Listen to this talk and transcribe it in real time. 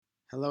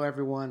Hello,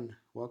 everyone.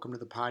 Welcome to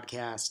the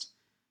podcast.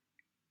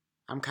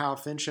 I'm Kyle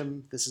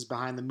Fincham. This is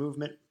Behind the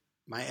Movement.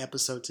 My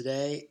episode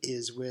today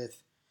is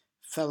with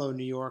fellow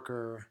New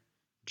Yorker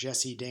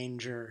Jesse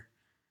Danger.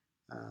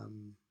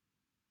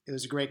 It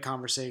was a great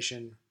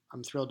conversation.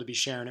 I'm thrilled to be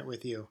sharing it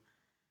with you.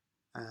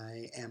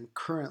 I am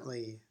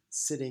currently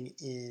sitting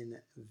in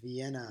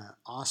Vienna,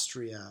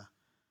 Austria.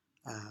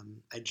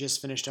 I just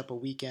finished up a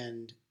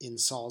weekend in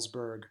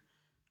Salzburg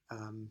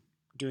um,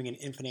 doing an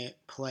infinite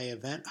play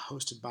event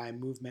hosted by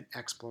Movement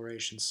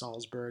Exploration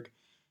Salzburg,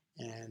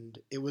 and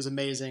it was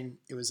amazing.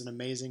 It was an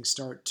amazing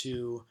start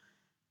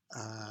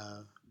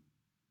uh,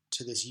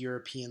 to this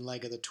European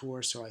leg of the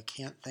tour. So I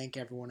can't thank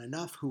everyone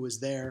enough who was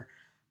there.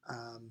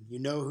 You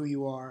know who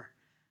you are.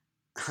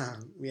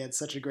 We had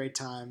such a great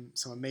time.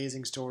 Some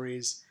amazing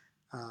stories.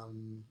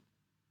 Um,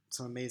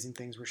 some amazing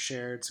things were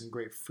shared. Some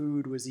great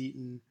food was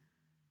eaten.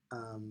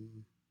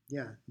 Um,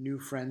 yeah, new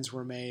friends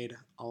were made.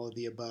 All of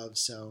the above.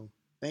 So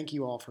thank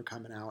you all for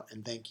coming out,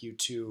 and thank you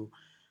to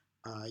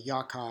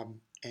Jakob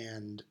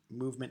and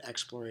Movement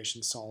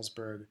Exploration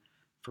Salzburg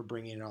for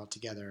bringing it all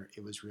together.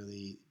 It was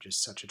really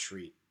just such a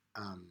treat.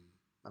 Um,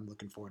 I'm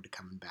looking forward to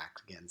coming back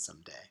again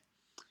someday.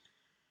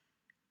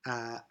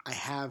 I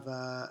have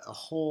a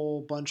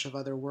whole bunch of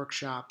other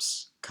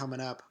workshops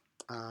coming up.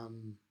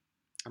 Um,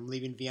 I'm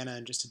leaving Vienna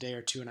in just a day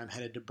or two, and I'm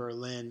headed to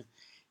Berlin.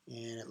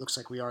 And it looks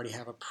like we already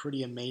have a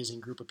pretty amazing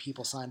group of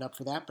people signed up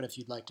for that. But if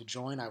you'd like to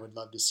join, I would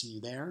love to see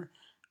you there.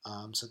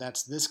 So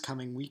that's this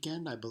coming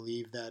weekend. I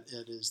believe that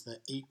it is the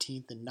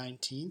 18th and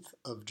 19th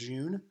of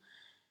June.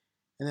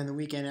 And then the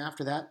weekend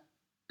after that,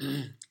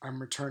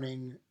 I'm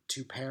returning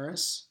to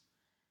Paris,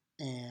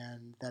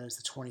 and that is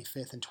the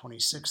 25th and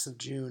 26th of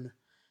June.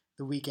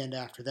 The weekend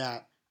after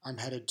that, I'm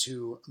headed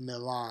to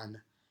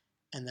Milan,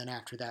 and then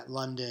after that,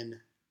 London,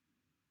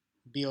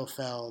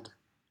 Bielefeld,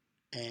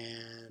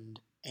 and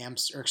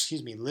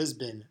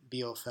Lisbon,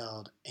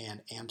 Bielefeld,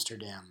 and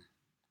Amsterdam.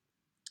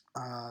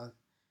 Uh,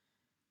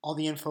 all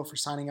the info for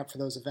signing up for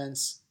those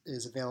events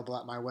is available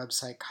at my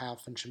website,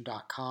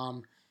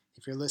 kylefincham.com.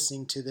 If you're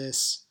listening to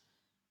this,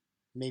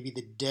 maybe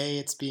the day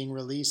it's being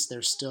released,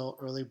 there's still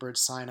early bird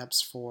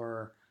signups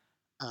for,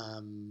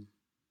 um,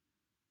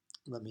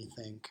 let me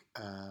think,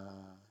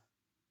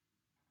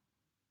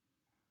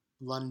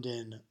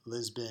 London,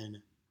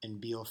 Lisbon,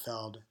 and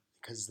Bielefeld,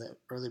 because the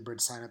early bird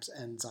signups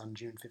ends on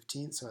June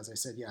 15th. So as I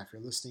said, yeah, if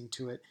you're listening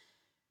to it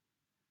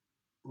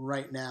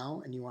right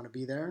now and you want to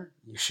be there,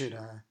 you should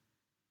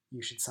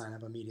sign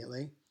up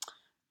immediately.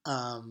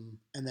 And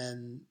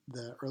then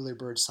the early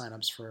bird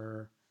signups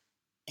for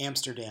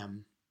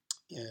Amsterdam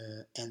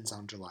ends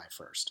on July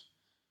 1st.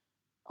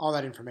 All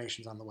that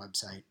information is on the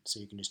website, so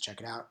you can just check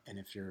it out. And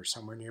if you're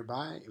somewhere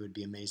nearby, it would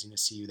be amazing to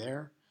see you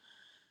there.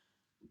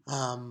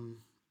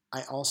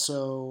 I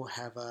also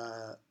have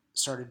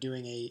started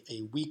doing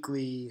a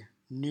weekly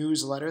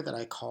newsletter that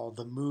I call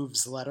the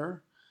Moves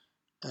Letter.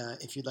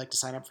 If you'd like to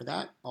sign up for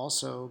that,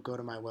 also go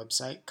to my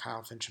website,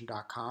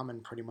 kylefincham.com,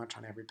 and pretty much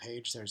on every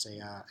page there's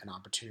an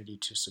opportunity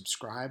to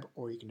subscribe,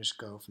 or you can just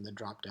go from the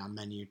drop down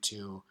menu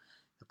to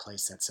the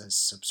place that says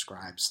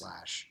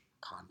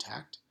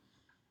subscribe/contact.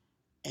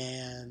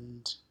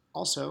 And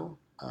also,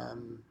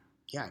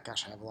 yeah,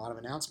 gosh, I have a lot of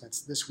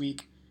announcements. This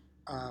week,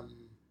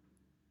 um,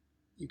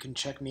 you can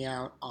check me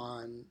out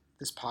on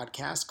this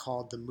podcast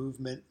called The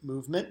Movement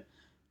Movement.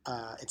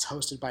 It's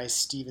hosted by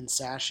Steven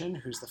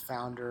Sashin, who's the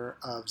founder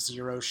of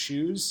Zero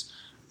Shoes.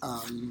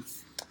 Um,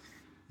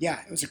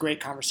 yeah, it was a great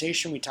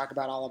conversation. We talk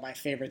about all of my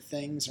favorite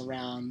things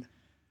around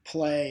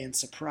play and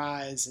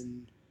surprise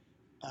and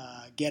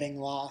getting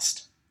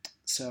lost.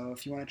 So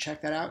if you want to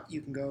check that out,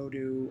 you can go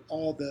to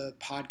all the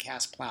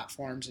podcast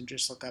platforms and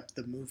just look up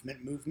The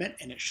Movement Movement,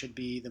 and it should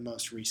be the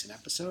most recent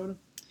episode.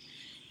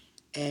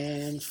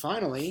 And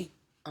finally,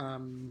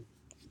 um,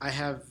 I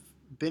have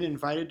been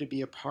invited to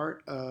be a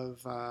part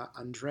of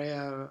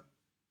Andrea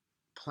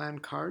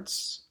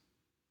Plancart's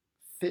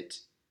Fit,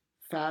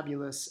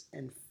 Fabulous,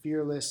 and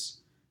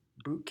Fearless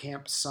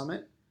Bootcamp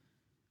Summit,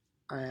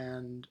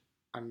 and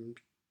I'm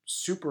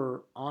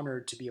super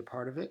honored to be a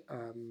part of it.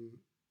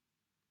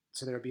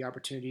 So there will be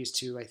opportunities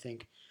to, I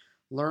think,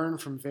 learn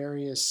from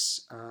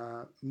various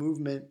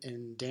movement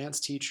and dance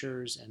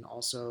teachers, and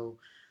also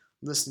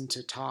listen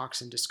to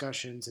talks and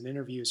discussions and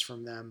interviews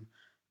from them.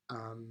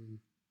 Um,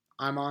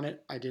 I'm on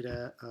it. I did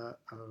a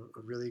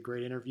really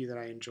great interview that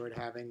I enjoyed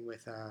having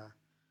with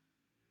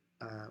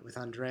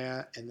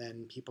Andrea, and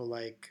then people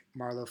like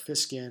Marlo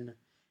Fiskin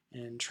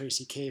and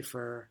Tracy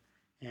Kafer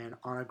and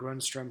Anna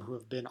Grunstrom, who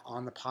have been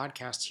on the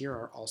podcast here,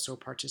 are also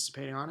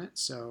participating on it.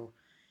 So,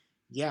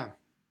 yeah,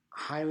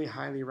 highly,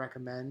 highly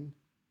recommend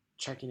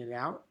checking it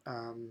out.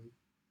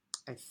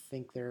 I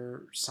think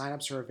their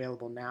signups are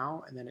available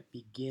now, and then it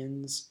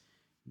begins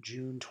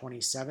June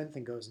 27th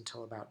and goes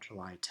until about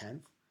July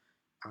 10th.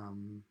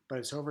 But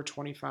it's over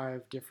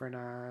 25 different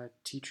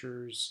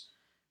teachers,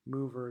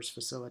 movers,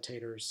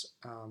 facilitators.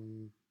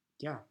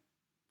 Yeah,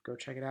 go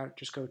check it out.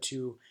 Just go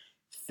to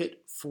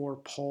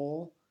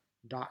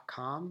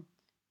fitforpole.com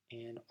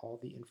and all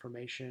the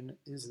information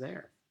is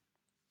there.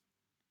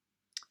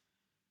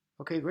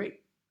 Okay,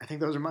 great. I think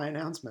those are my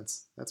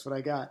announcements. That's what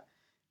I got.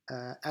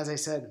 As I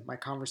said, my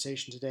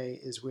conversation today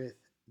is with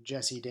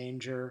Jesse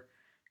Danger.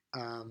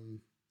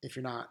 If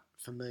you're not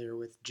familiar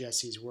with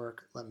Jesse's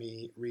work, let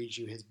me read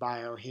you his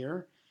bio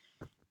here.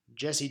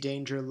 Jesse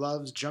Danger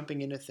loves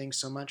jumping into things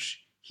so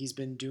much he's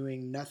been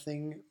doing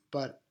nothing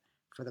but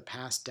for the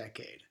past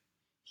decade.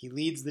 He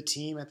leads the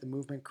team at the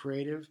Movement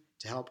Creative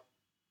to help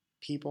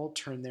people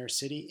turn their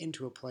city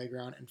into a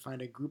playground and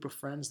find a group of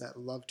friends that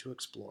love to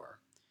explore.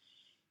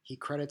 He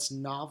credits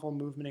novel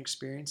movement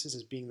experiences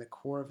as being the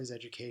core of his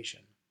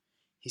education.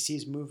 He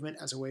sees movement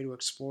as a way to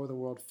explore the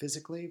world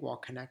physically while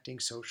connecting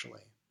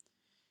socially.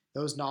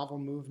 Those novel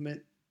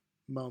movement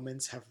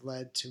moments have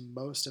led to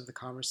most of the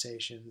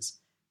conversations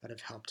that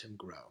have helped him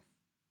grow.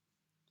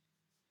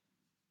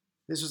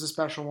 This was a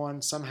special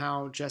one.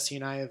 Somehow, Jesse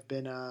and I have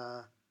been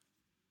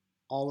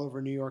all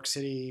over New York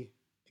City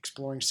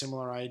exploring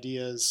similar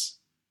ideas,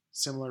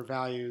 similar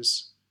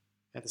values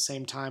at the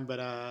same time, but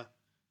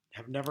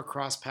have never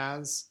crossed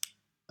paths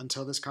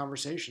until this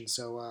conversation.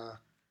 So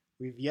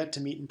we've yet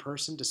to meet in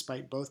person,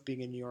 despite both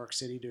being in New York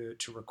City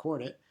to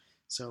record it.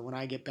 So when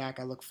I get back,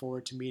 I look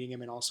forward to meeting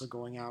him and also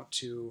going out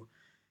to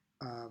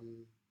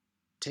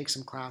take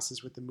some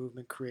classes with the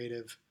Movement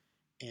Creative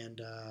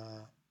and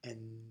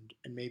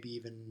maybe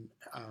even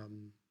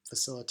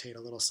facilitate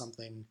a little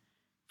something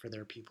for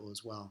their people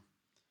as well.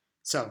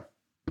 So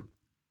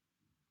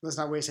let's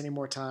not waste any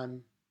more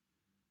time.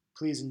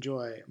 Please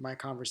enjoy my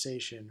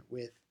conversation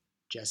with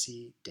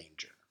Jesse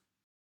Danger.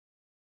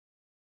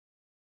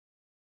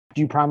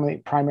 Do you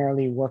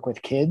primarily work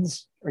with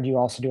kids, or do you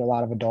also do a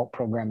lot of adult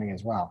programming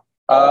as well?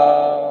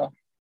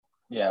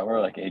 Yeah,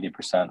 we're like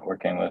 80%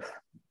 working with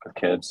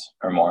kids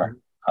or more.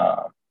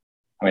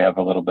 We have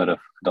a little bit of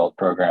adult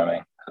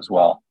programming as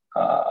well.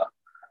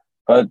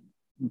 But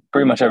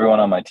pretty much everyone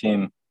on my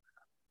team,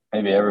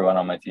 maybe everyone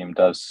on my team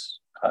does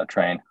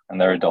train, and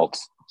they're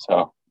adults.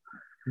 So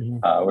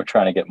we're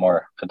trying to get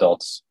more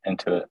adults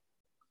into it.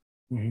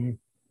 Mm-hmm.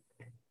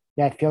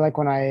 Yeah, I feel like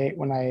when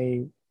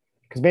I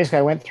because basically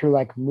I went through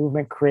like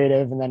Movement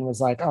Creative and then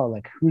was like, oh,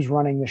 like who's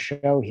running the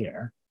show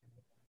here?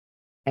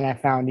 And I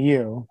found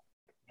you.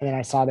 And then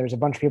I saw there's a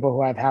bunch of people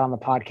who I've had on the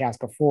podcast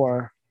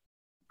before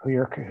who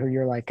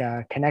you're like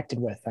connected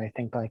with. I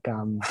think like I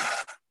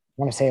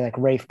want to say like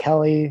Rafe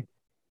Kelly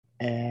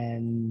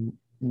and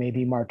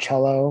maybe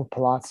Marcello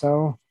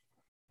Palazzo.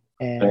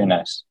 And very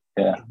nice.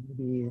 Yeah.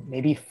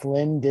 Maybe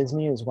Flynn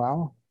Disney as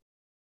well.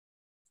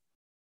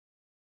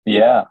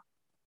 Yeah.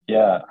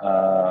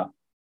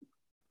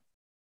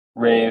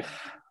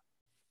 Rafe,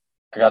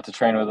 I got to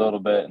train with a little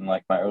bit in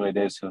like my early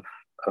days of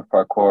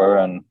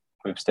parkour, and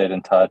we've stayed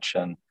in touch.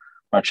 And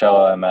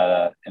Marcello, I met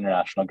at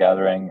International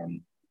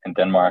Gathering in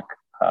Denmark.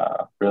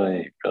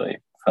 Really, really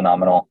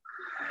phenomenal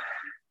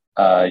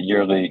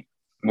yearly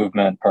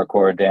movement,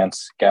 parkour,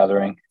 dance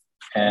gathering.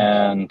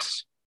 And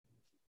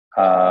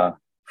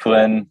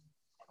Flynn,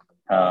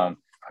 I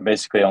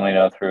basically only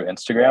know through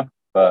Instagram,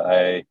 but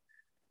I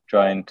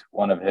joined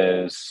one of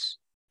his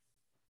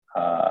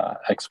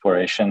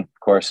exploration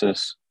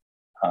courses.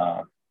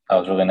 That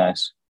was really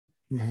nice.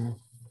 Mm-hmm.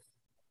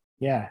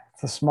 Yeah,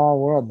 it's a small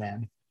world,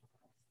 man.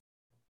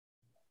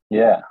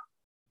 Yeah.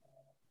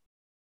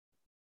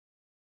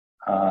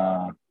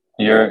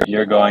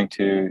 You're going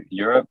to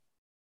Europe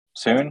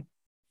soon?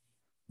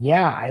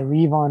 Yeah, I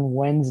leave on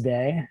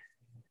Wednesday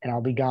and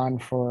I'll be gone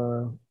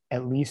for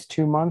at least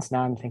 2 months.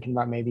 Now I'm thinking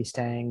about maybe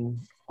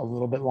staying a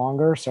little bit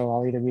longer. So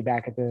I'll either be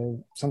back at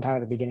sometime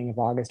at the beginning of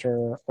August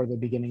or the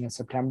beginning of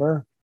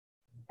September.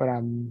 But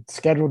I'm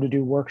scheduled to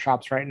do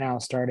workshops right now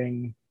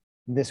starting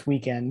this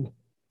weekend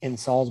in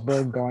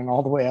Salzburg, going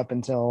all the way up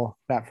until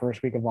that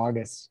first week of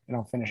August, and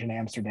I'll finish in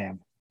Amsterdam.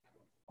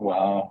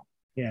 Wow.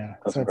 Yeah.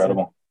 That's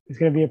incredible. It's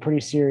going to be a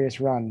pretty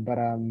serious run, but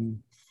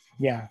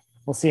yeah,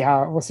 we'll see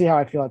how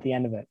I feel at the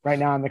end of it. Right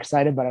now I'm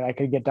excited, but I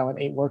could get done with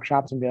 8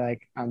 workshops and be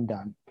like, I'm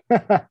done.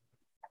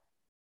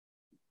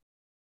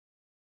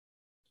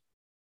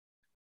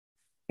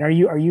 Are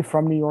you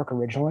from New York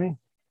originally?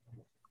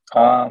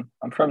 I'm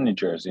from New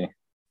Jersey.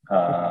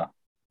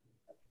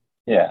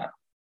 Yeah,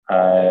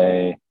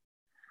 I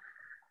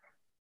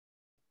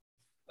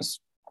was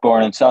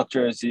born in South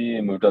Jersey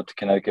and moved up to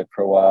Connecticut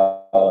for a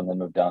while, and then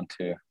moved down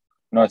to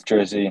North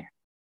Jersey,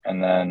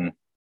 and then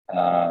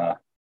I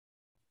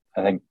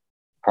think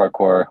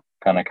parkour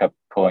kind of kept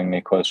pulling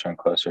me closer and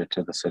closer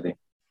to the city.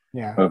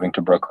 Yeah, moving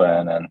to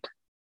Brooklyn and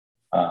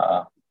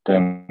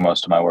doing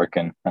most of my work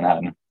in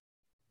Manhattan.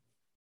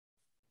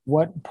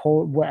 What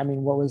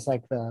was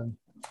like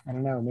I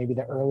don't know, maybe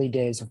the early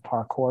days of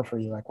parkour for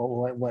you? Like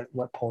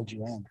what pulled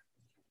you in?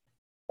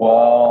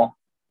 Well,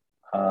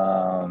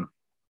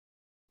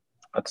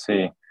 let's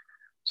see.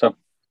 So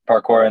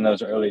parkour in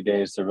those early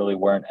days, there really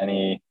weren't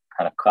any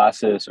kind of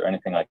classes or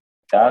anything like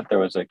that. There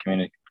was a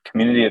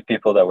community of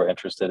people that were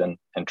interested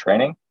in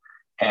training,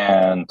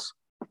 and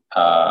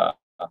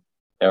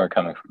they were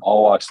coming from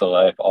all walks of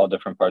life, all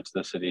different parts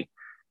of the city,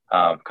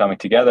 coming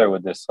together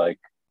with this like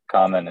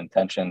common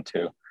intention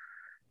to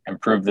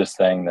improve this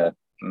thing that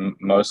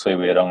mostly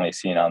we had only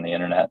seen on the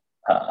internet,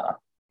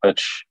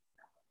 which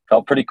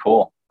felt pretty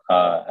cool.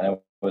 And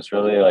it was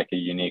really like a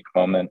unique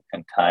moment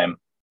in time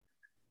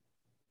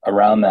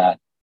around that.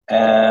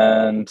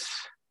 And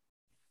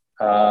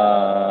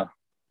yeah,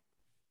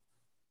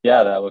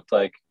 that looked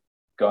like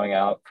going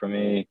out for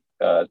me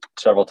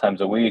several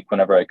times a week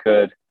whenever I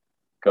could,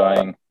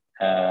 going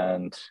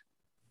and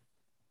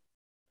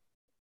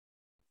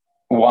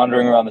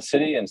wandering around the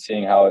city and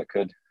seeing how it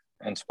could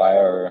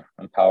inspire or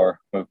empower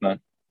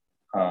movement.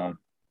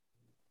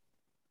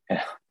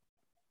 Yeah.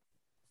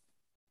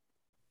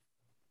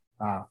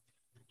 Wow.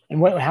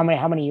 And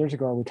how many years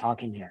ago are we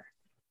talking here?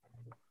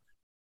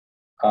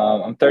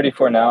 I'm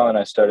 34 now, and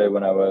I started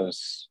when I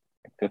was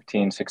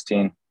 15,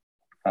 16.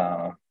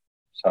 So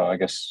I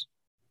guess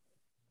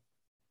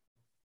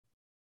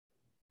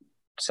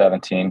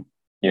 17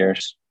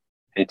 years,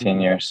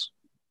 18 years.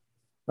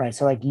 Right.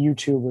 So like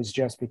YouTube was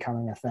just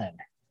becoming a thing.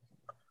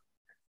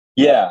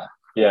 Yeah.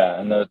 Yeah.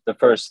 And those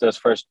first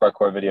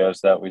parkour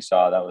videos that we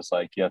saw, that was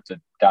like, you have to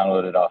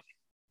download it off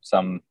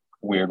some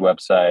weird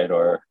website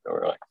or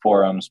like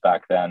forums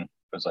back then.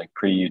 It was like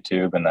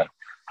pre-YouTube, and then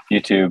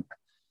YouTube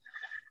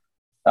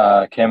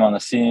came on the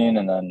scene.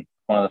 And then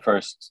one of the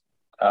first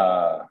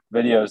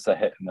videos that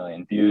hit 1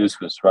 million views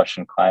was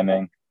Russian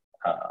climbing.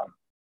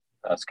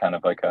 That's kind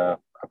of like a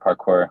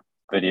parkour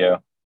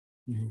video.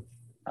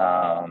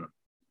 Mm-hmm.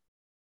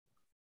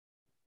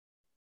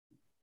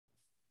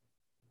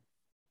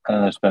 And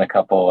then there's been a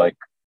couple like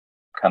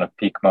kind of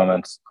peak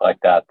moments like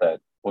that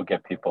will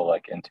get people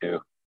like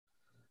into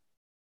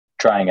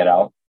trying it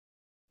out.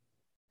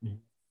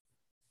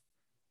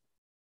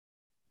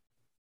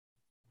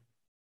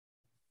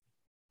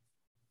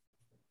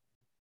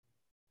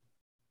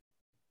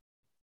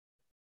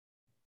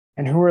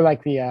 And who were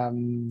like the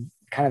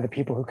kind of the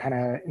people who kind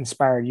of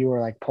inspired you or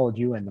like pulled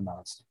you in the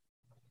most?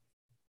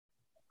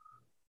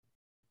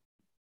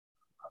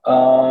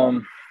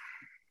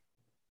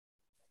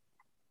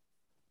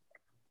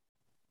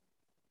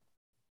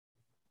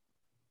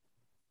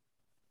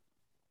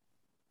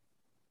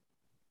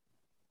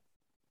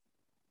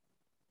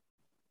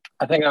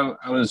 I think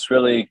I was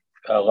really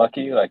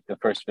lucky. Like the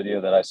first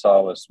video that I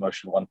saw was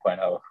Motion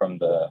 1.0 from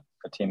a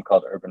team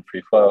called Urban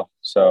Free Flow.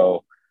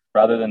 So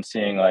rather than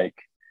seeing like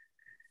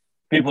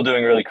people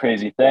doing really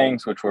crazy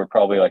things, which were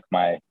probably like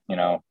my,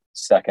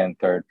 second,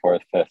 third,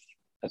 fourth, fifth,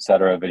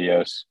 etc.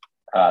 videos,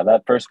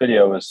 that first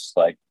video was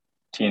like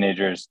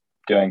teenagers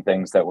doing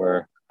things that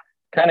were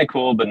kind of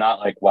cool, but not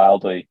like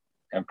wildly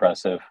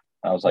impressive.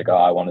 I was like, oh,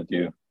 I want to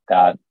do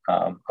that.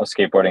 I was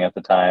skateboarding at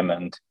the time,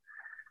 and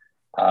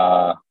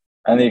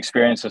the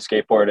experience of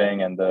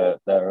skateboarding and the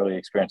early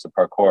experience of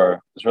parkour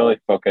was really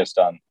focused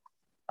on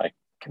like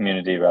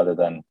community rather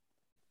than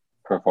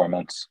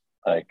performance.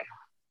 Like,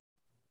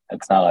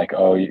 it's not like,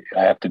 oh,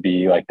 I have to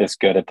be like this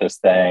good at this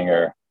thing,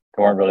 or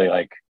there weren't really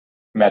like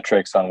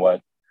metrics on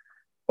what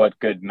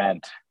good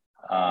meant.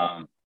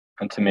 And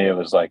to me, it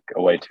was like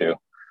a way to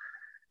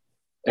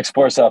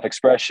explore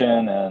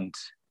self-expression, and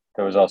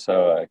there was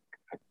also a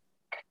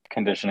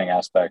conditioning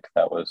aspect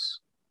that was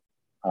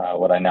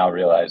what I now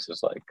realize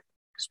is like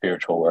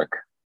spiritual work.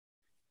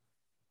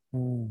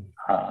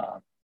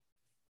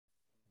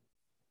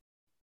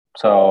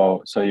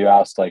 So you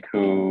asked like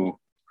who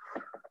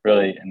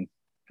really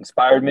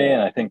inspired me,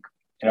 and I think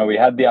we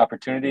had the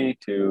opportunity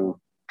to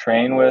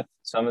train with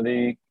some of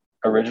the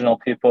original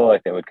people.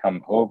 Like they would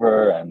come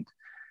over, and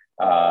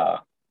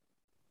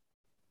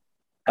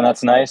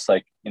that's nice.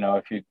 Like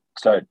if you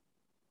start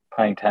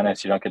playing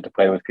tennis, you don't get to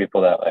play with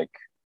people that like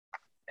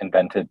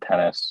invented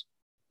tennis.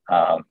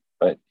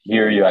 But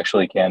here you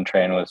actually can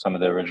train with some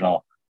of the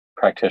original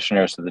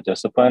practitioners of the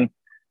discipline.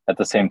 At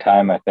the same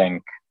time, I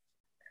think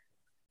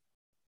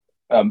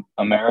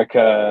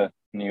America,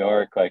 New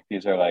York, like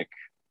these are like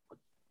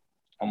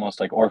almost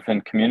like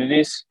orphan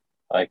communities.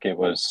 Like it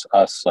was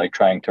us like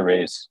trying to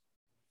raise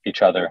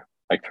each other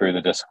like through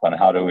the discipline.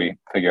 How do we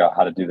figure out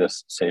how to do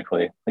this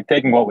safely? Like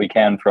taking what we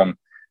can from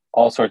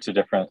all sorts of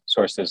different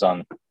sources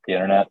on the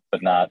internet,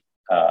 but not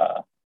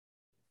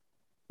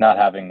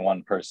having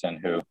one person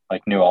who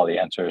like knew all the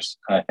answers.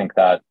 And I think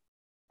that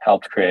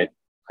helped create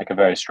like a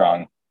very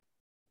strong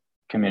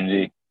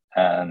community,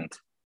 and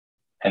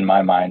in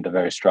my mind, a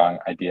very strong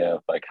idea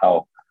of like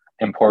how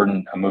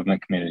important a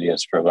movement community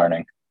is for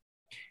learning.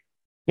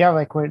 Yeah,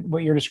 like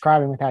what you're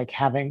describing with like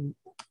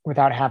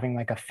without having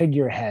like a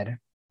figurehead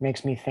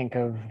makes me think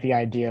of the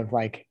idea of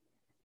like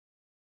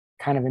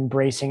kind of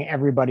embracing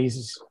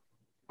everybody's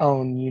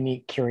own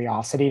unique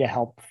curiosity to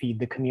help feed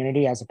the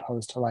community, as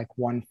opposed to like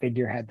one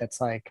figurehead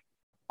that's like,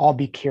 I'll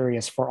be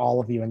curious for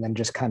all of you, and then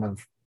just kind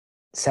of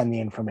send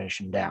the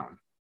information down.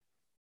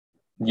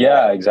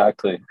 Yeah,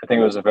 exactly. I think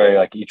it was a very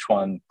like each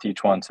one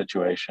teach one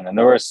situation. And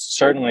there were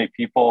certainly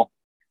people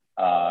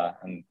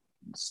and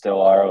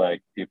still are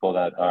like people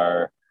that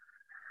are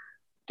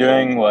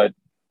doing what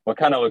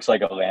kind of looks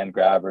like a land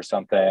grab or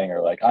something,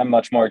 or like I'm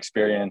much more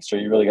experienced, or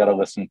you really got to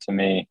listen to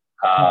me.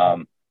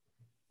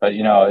 But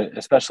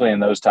especially in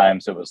those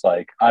times, it was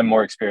like I'm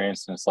more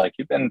experienced, and it's like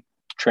you've been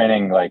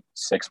training like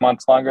 6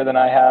 months longer than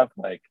I have.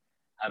 Like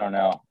I don't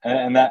know,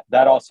 and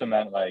that also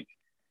meant like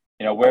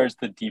where's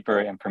the deeper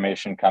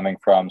information coming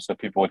from? So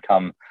people would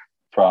come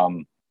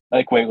from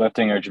like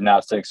weightlifting or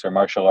gymnastics or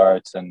martial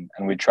arts, and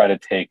we'd try to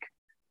take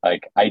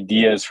like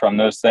ideas from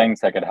those things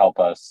that could help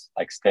us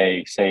like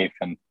stay safe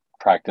and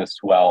practice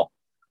well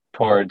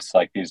towards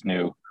like these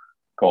new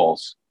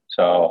goals.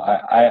 So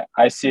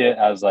I see it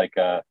as like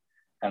an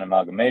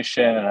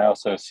amalgamation, and I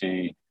also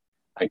see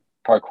like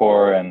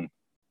parkour, and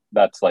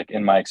that's like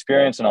in my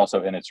experience and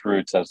also in its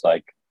roots as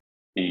like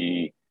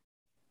the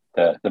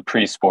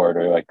pre-sport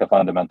or like the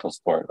fundamental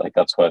sport. Like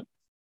that's what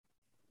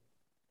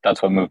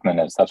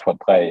movement is. That's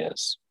what play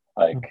is.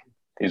 Like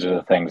these are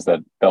the things that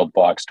build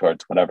blocks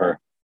towards whatever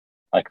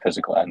like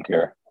physical end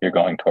you're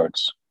going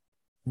towards.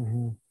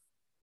 Mm-hmm.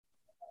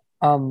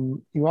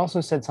 You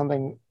also said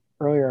something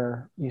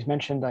earlier. You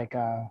mentioned like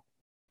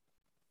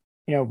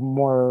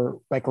more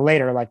like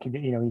later, like you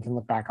can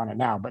look back on it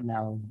now, but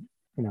now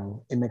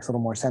it makes a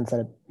little more sense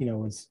that it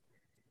was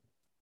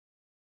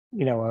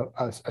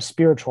a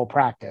spiritual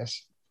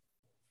practice.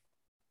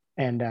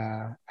 And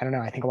I don't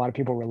know, I think a lot of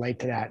people relate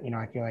to that.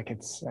 I feel like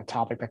it's a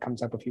topic that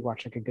comes up if you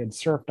watch like a good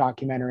surf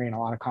documentary, and a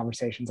lot of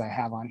conversations I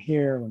have on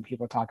here when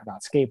people talk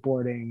about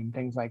skateboarding and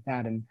things like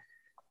that. And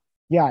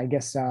yeah, I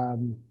guess I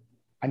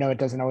know it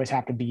doesn't always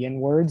have to be in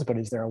words, but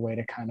is there a way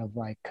to kind of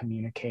like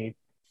communicate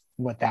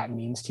what that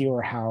means to you,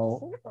 or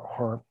how,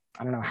 or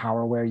I don't know, how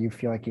or where you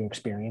feel like you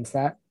experience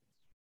that?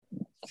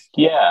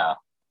 Yeah.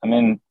 I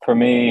mean, for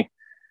me,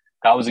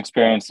 that was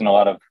experienced in a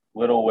lot of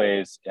little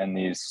ways in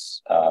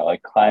these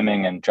like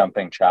climbing and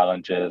jumping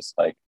challenges.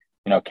 Like,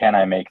 can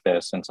I make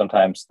this? And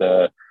sometimes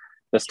the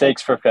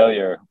stakes for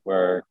failure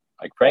were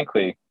like,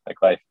 frankly,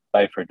 like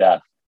life or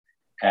death.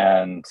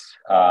 And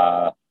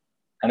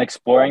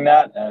exploring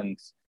that, and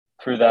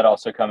through that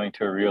also coming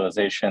to a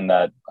realization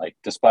that like,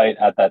 despite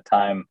at that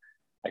time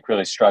like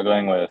really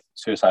struggling with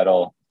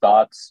suicidal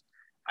thoughts,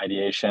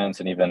 ideations,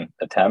 and even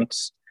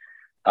attempts,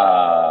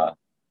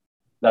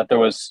 that there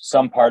was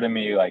some part of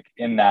me like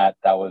in that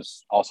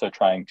was also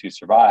trying to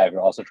survive,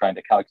 or also trying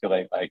to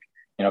calculate like,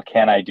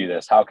 can I do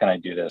this? How can I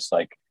do this?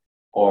 Like,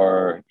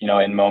 or,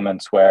 in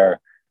moments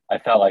where I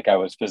felt like I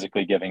was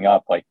physically giving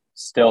up, like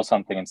still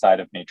something inside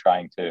of me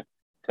trying to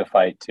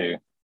fight to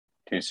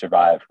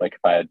survive. Like if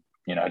I had,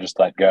 just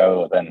let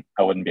go, then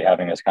I wouldn't be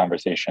having this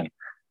conversation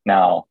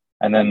now.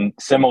 And then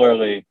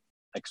similarly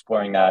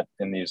exploring that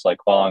in these like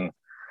long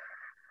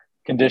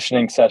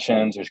conditioning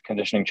sessions or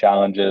conditioning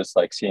challenges,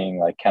 like seeing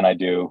like, can I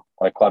do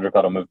like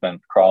quadrupedal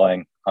movement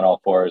crawling on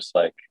all fours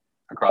like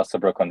across the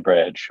Brooklyn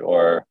Bridge?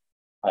 Or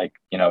like,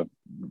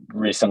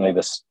 recently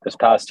this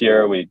past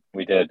year we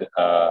did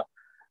a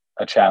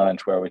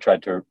challenge where we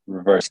tried to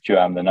reverse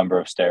QM the number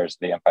of stairs of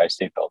the Empire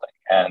State Building.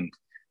 And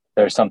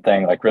there's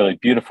something like really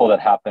beautiful that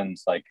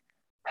happens like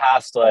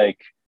past like,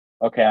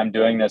 okay, I'm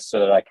doing this so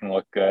that I can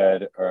look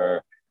good,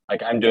 or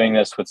like I'm doing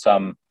this with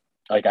some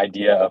like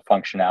idea of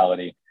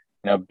functionality.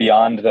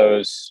 Beyond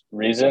those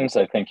reasons,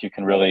 I think you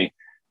can really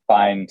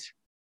find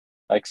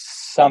like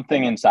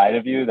something inside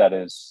of you that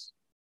is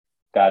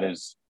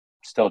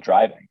still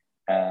driving,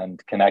 and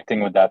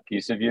connecting with that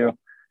piece of you.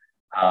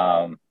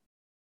 I'm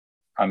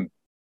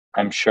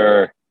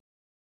sure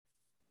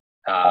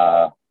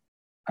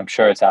I'm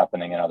sure it's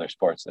happening in other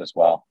sports as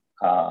well.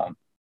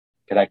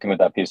 Connecting with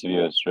that piece of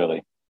you is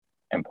really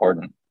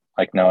important,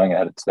 like knowing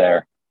that it's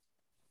there.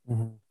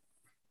 Mm-hmm.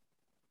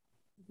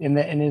 And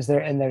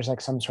there's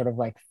like some sort of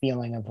like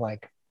feeling of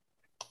like,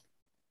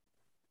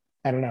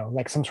 I don't know,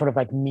 like some sort of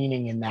like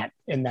meaning in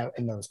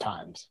those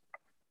times.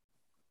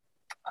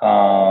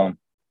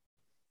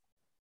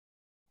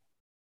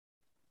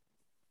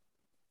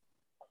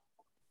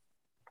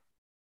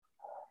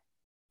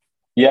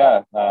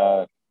 Yeah.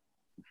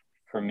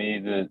 For me,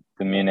 the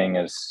meaning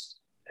is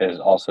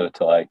also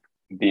to like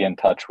be in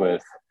touch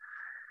with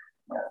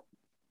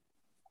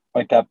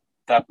like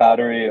that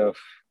battery of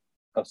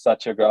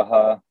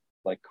satyagraha,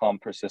 like calm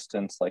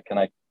persistence. Like, can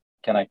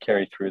I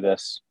carry through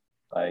this,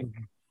 like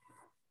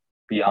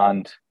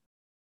beyond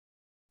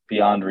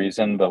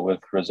reason, but with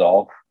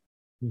resolve.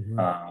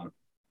 Mm-hmm.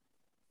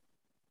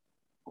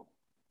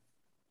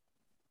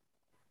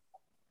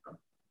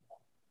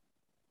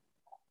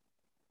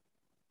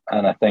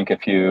 And I think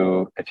if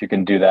you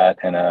can do that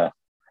in a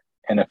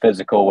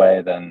physical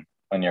way, then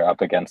when you're up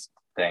against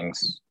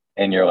things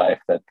in your life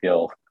that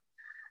feel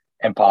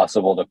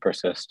impossible to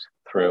persist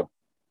through,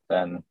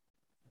 then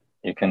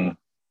you can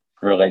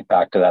relate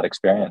back to that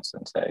experience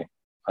and say,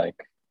 like,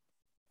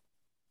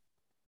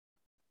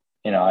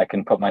 I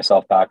can put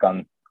myself back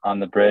on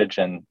the bridge,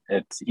 and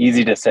it's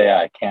easy to say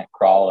I can't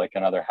crawl like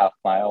another half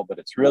mile, but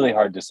it's really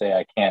hard to say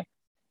I can't,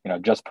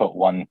 just put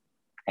one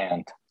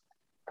hand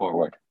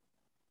forward.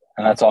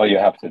 And that's all you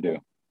have to do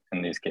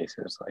in these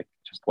cases, like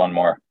just one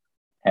more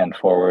hand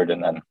forward,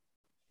 and then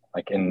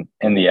like in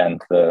the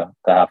end, the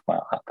half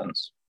mile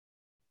happens.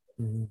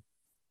 Mm-hmm.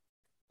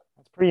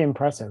 That's pretty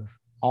impressive.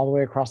 All the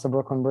way across the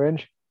Brooklyn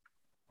Bridge.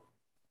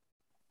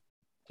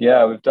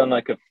 Yeah, we've done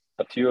like a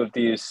few of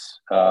these.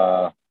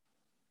 The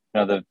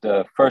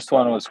first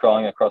one was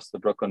crawling across the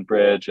Brooklyn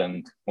Bridge,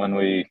 and when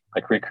we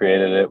like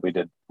recreated it, we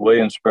did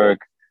Williamsburg.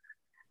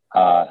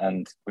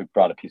 And we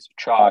brought a piece of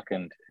chalk,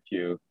 and if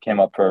you came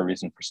up for a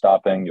reason for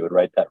stopping, you would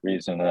write that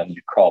reason and then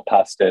you crawl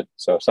past it.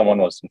 So if someone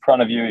was in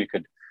front of you, you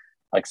could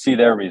like see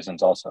their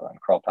reasons also and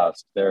crawl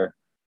past their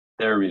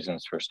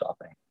reasons for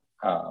stopping.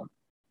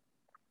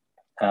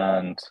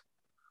 And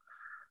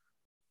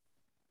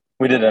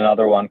we did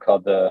another one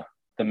called the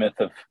myth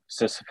of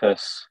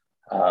Sisyphus.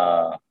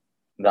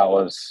 That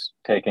was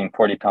taking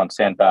 40-pound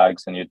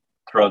sandbags, and you'd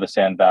throw the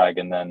sandbag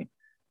and then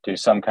do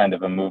some kind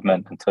of a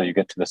movement until you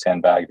get to the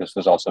sandbag. This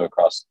was also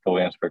across the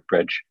Williamsburg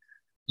Bridge.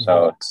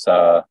 So it's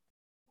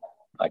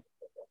like,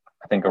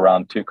 I think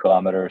around 2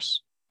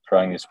 kilometers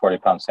throwing these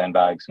 40-pound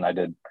sandbags. And I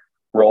did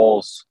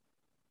rolls.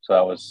 So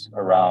that was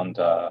around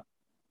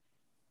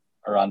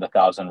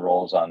 1,000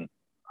 rolls on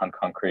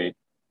concrete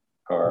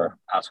or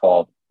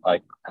asphalt,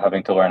 like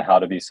having to learn how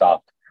to be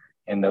soft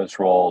in those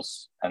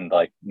rolls and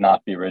like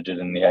not be rigid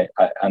in the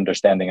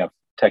understanding of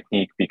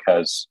technique,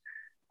 because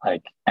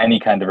like any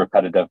kind of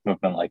repetitive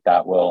movement like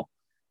that will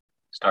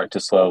start to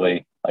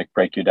slowly like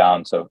break you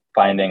down. So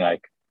finding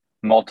like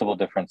multiple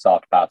different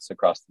soft paths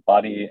across the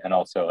body, and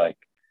also like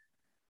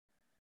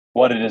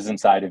what it is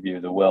inside of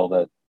you, the will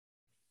that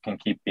can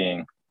keep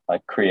being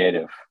like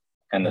creative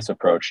in this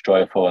approach,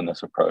 joyful in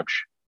this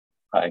approach.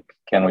 Like,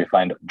 can we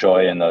find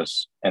joy in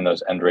those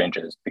end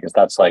ranges? Because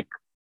that's where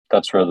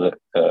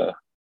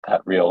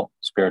that real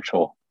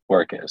spiritual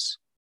work is.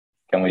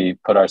 Can we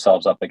put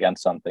ourselves up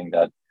against something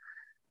that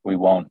we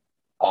won't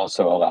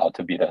also allow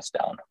to beat us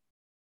down?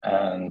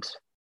 And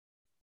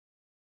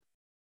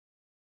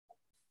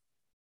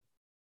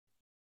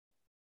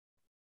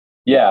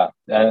yeah,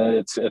 and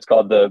it's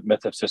called the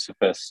myth of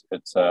Sisyphus.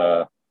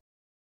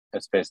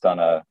 It's based on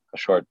a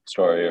short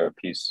story or a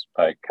piece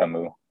by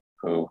Camus,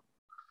 who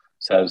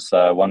says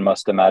one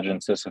must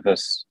imagine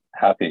Sisyphus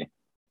happy.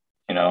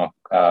 You know,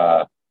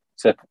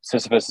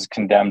 Sisyphus is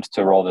condemned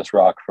to roll this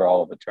rock for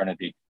all of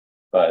eternity,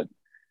 but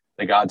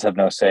the gods have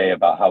no say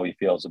about how he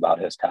feels about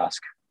his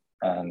task.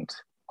 And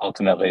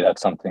ultimately,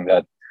 that's something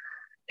that,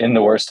 in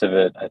the worst of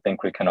it, I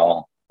think we can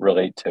all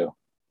relate to,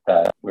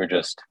 that we're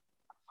just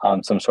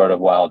on some sort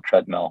of wild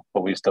treadmill,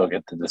 but we still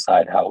get to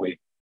decide how we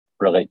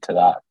relate to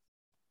that.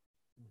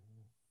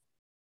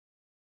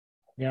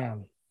 Yeah,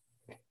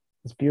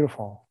 it's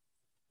beautiful.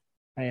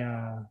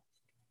 It's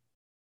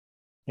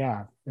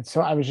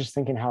so, I was just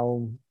thinking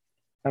how,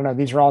 I don't know,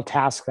 these are all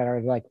tasks that are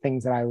like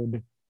things that I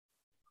would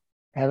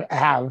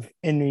have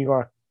in New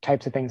York,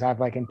 types of things I've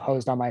like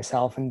imposed on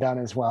myself and done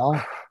as well.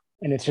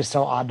 And it's just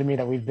so odd to me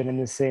that we've been in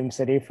the same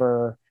city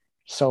for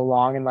so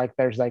long. And like,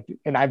 there's like,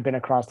 and I've been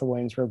across the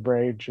Williamsburg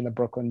Bridge and the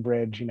Brooklyn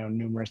Bridge, you know,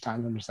 numerous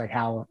times. I'm just like,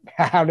 how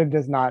did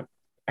this not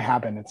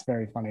happen? It's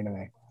very funny to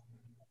me.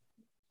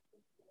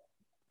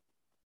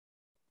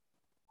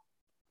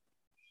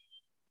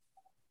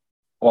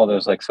 Well,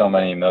 there's like so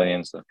many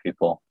millions of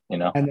people, you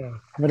know. I know,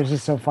 but it's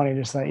just so funny.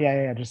 Just like,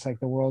 yeah, just like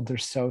the worlds are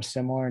so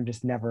similar and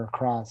just never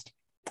crossed.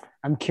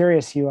 I'm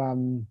curious, you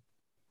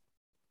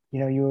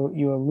know,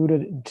 you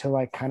alluded to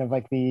like kind of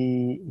like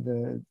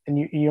and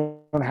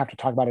you don't have to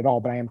talk about it all,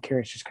 but I am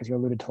curious just because you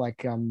alluded to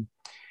like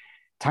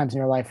times in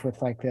your life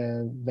with like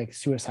the like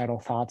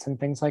suicidal thoughts and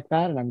things like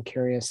that. And I'm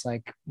curious,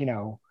 like, you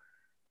know,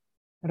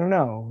 I don't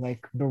know,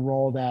 like the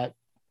role that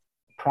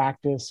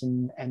practice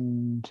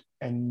and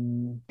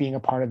being a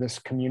part of this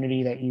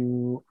community that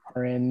you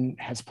are in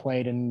has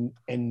played in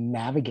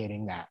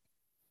navigating that.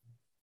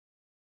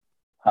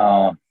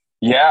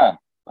 Yeah.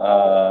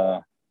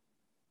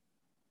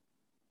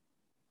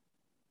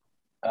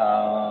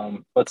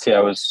 Let's see.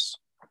 I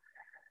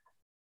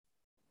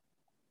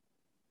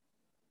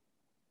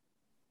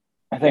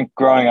think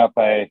growing up,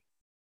 I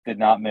did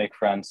not make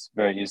friends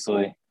very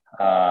easily.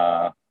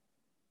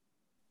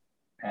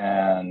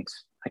 And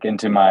like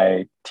into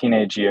my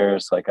teenage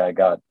years, like I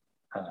got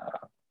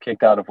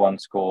kicked out of one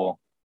school.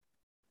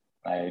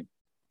 I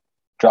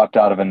dropped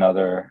out of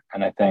another.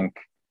 And I think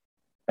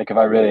like if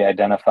I really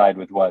identified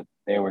with what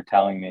they were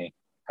telling me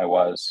I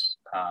was,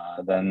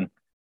 then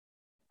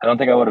I don't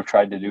think I would have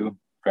tried to do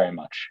very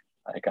much.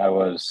 Like I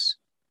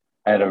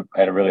had a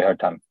really hard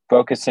time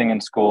focusing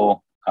in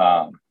school.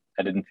 I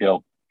didn't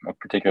feel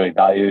particularly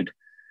valued.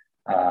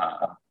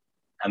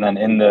 And then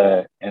in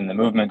the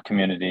movement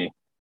community,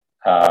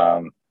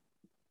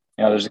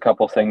 you know, there's a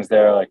couple things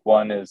there. Like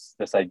one is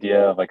this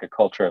idea of like a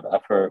culture of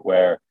effort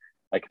where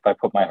like if I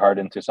put my heart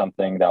into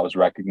something, that was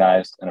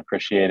recognized and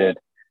appreciated.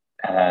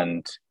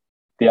 And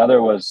the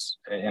other was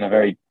in a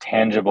very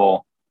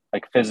tangible,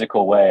 like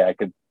physical way. I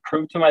could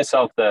prove to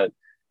myself that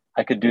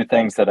I could do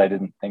things that I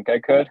didn't think I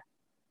could.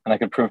 And I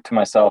could prove to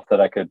myself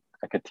that I could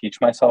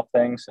teach myself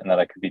things and that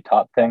I could be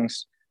taught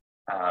things,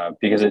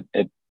 because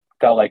it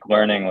felt like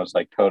learning was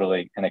like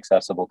totally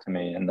inaccessible to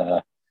me in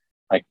the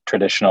like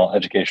traditional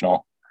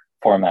educational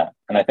format.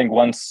 And I think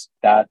once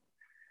that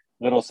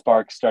little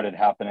spark started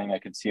happening, I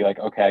could see like,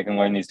 okay, I can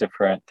learn these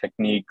different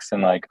techniques,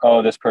 and like,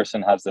 oh, this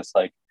person has this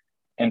like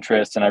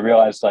interest. And I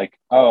realized like,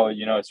 oh,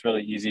 you know, it's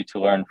really easy to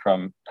learn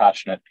from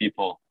passionate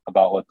people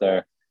about what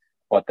they're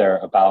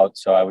about.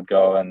 So I would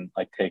go and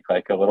like take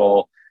like a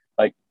little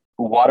like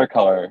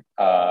watercolor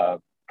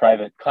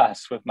private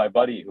class with my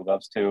buddy who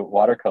loves to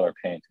watercolor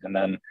paint. And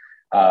then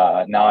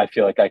now I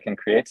feel like I can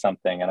create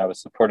something, and I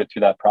was supported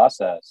through that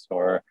process.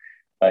 Or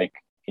like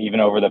even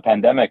over the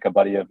pandemic, a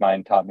buddy of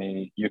mine taught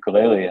me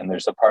ukulele, and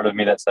there's a part of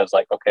me that says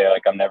like, okay,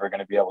 like I'm never going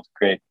to be able to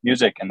create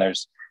music. And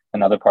there's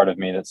another part of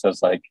me that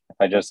says like, if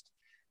I just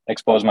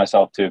expose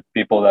myself to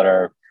people that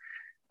are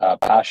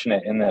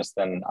passionate in this,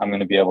 then I'm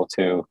going to be able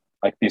to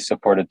like be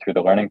supported through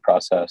the learning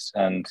process.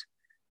 And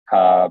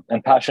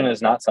passion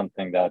is not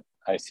something that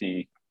I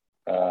see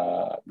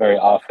very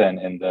often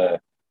in the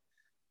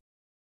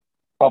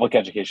public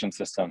education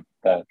system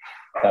that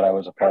I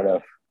was a part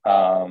of.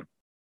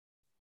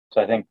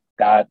 So I think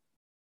that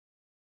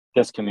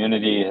this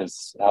community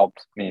has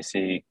helped me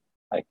see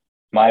like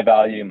my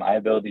value, my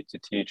ability to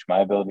teach,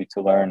 my ability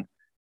to learn,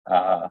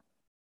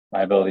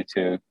 my ability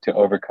to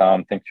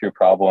overcome, think through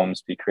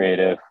problems, be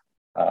creative,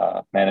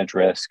 manage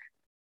risk.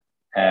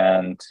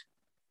 And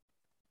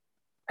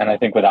I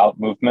think without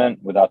movement,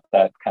 without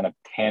that kind of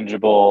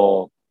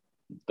tangible,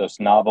 those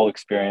novel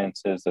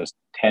experiences, those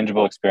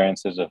tangible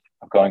experiences of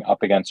going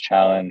up against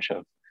challenge,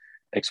 of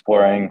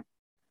exploring,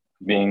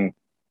 being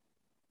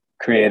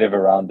creative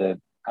around it,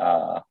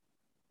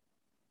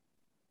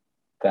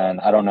 then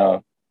I don't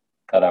know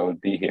that I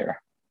would be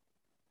here.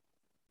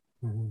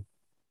 Mm-hmm.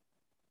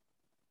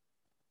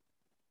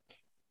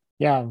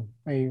 Yeah,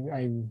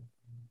 I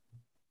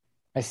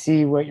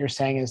see what you're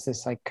saying is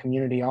this like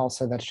community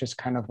also that's just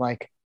kind of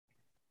like,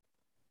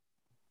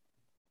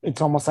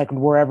 it's almost like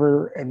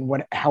wherever and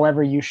what,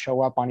 however you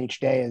show up on each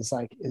day is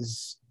like,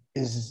 is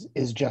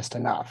just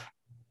enough.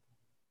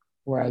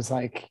 Whereas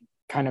like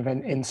kind of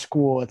in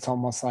school, it's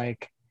almost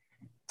like,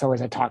 it's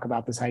always, I talk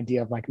about this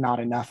idea of like not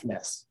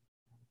enoughness,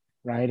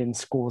 right? And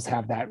schools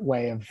have that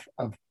way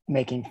of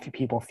making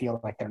people feel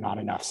like they're not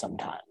enough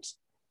sometimes.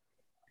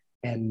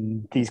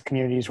 And these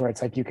communities where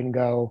it's like you can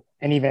go,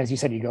 and even as you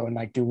said, you go and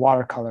like do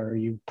watercolor, or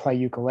you play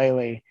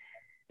ukulele,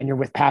 and you're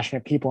with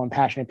passionate people, and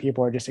passionate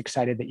people are just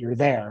excited that you're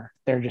there.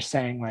 They're just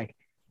saying like,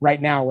 right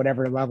now,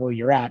 whatever level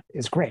you're at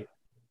is great.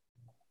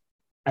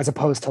 As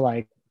opposed to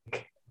like,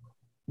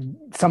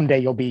 someday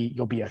you'll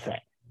be a thing.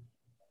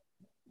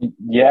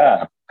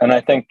 Yeah. And I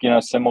think,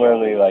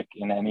 similarly, like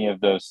in any of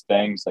those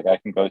things, like I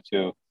can go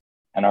to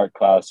an art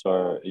class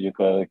or a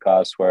ukulele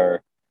class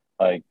where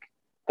like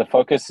the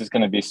focus is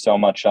going to be so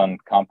much on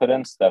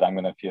competence that I'm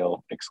going to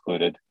feel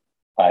excluded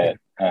by it.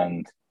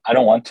 And I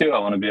don't want to. I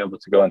want to be able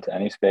to go into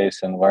any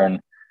space and learn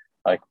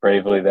like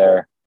bravely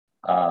there.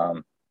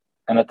 And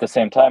at the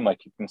same time,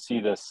 like you can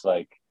see this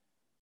like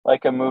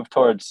a move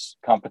towards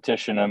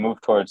competition, a move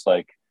towards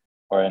like,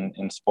 or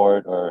in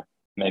sport, or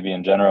maybe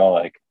in general,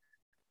 like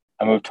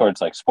a move towards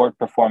like sport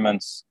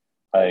performance.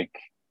 Like,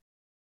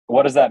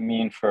 what does that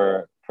mean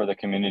for the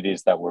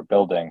communities that we're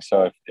building?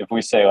 So if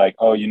we say like,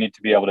 oh, you need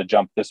to be able to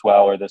jump this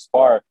well or this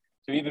far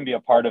to even be a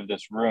part of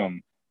this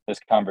room, this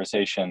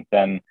conversation,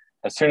 then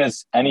as soon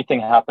as anything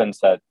happens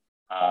that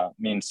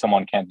means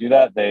someone can't do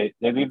that, they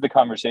leave the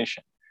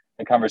conversation.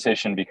 The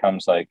conversation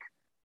becomes like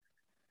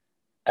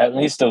at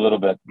least a little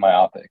bit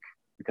myopic,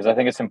 because I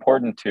think it's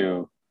important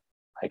to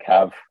like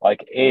have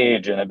like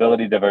age and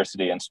ability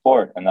diversity in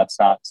sport, and that's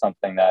not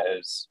something that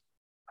is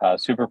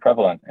super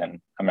prevalent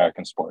in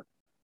American sport.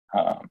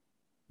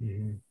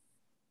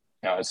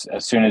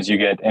 As soon as you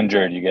get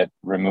injured, you get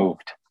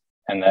removed,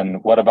 and then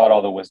what about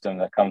all the wisdom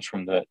that comes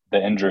from the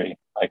injury?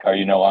 Like, are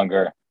you no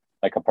longer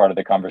like a part of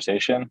the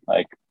conversation?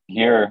 Like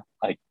here,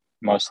 like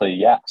mostly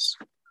yes.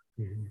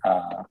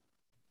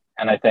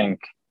 And I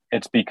think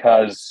it's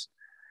because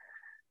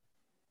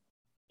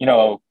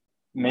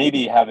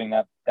maybe having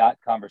that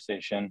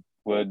conversation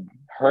would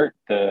hurt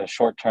the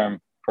short-term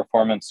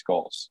performance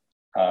goals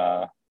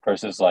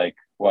versus like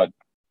what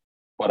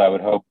I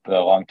would hope the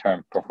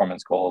long-term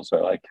performance goals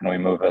are. Like, can we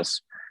move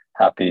us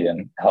happy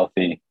and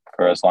healthy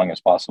for as long as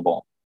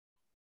possible?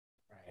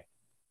 Right.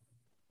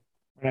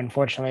 And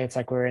unfortunately, it's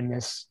like we're in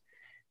this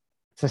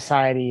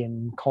society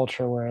and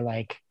culture where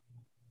like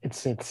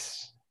it's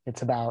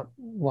about,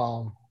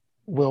 well,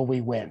 will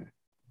we win?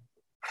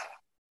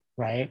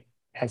 Right?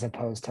 As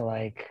opposed to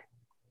like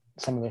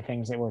some of the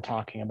things that we're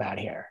talking about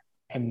here.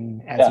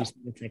 And as you said,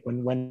 it's like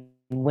when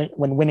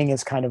winning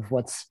is kind of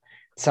what's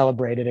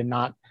celebrated, and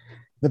not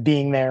the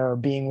being there or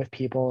being with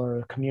people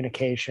or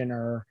communication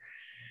or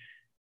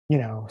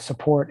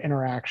support,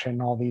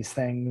 interaction, all these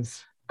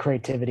things,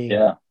 creativity.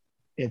 Yeah.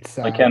 It's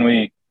like can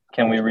we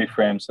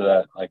reframe so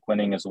that like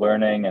winning is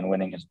learning and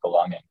winning is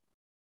belonging?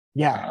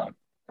 Yeah.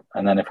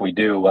 And then if we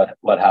do,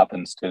 what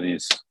happens to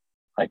these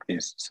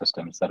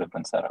systems that have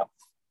been set up?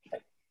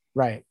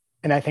 Right.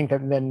 And I think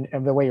that then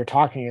the way you're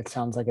talking, it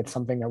sounds like it's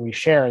something that we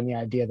share in the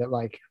idea that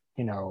like,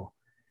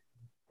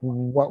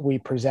 what we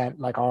present,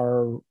 like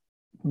our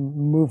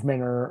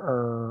movement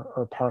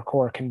or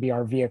parkour can be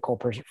our vehicle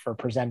for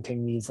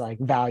presenting these like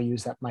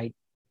values that might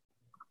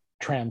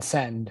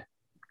transcend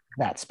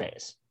that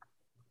space.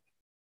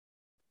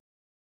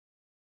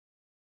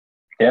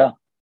 Yeah.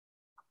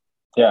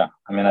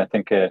 I mean, I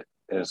think it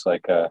is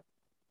like a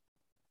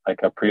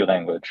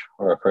pre-language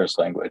or a first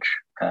language.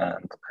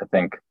 And I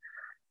think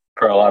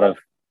for a lot of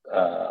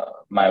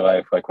my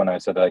life, like when I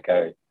said like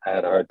I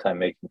had a hard time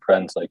making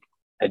friends, like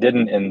I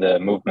didn't in the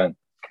movement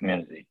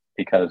community,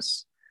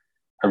 because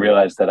I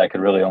realized that I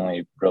could really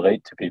only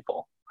relate to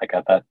people like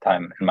at that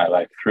time in my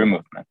life through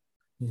movement.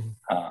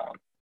 Um,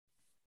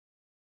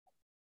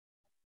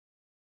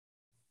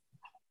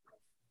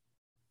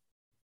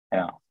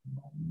 yeah.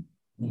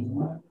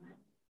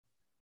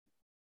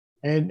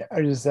 And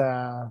is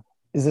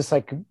this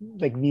like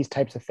these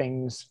types of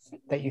things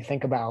that you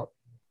think about,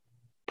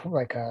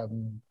 like a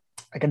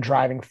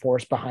driving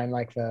force behind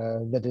like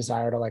the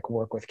desire to like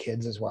work with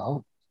kids as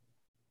well?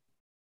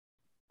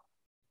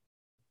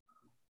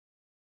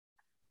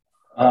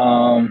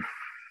 Um,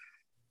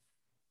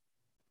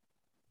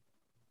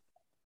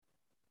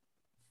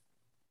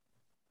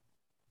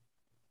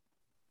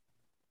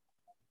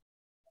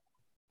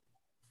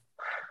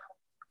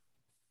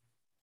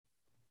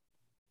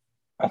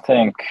 I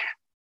think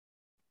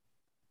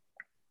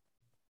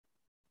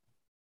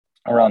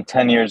around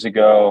 10 years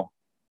ago,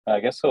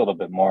 I guess a little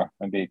bit more,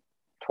 maybe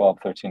 12,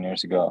 13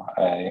 years ago,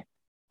 I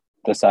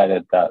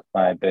decided that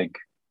my big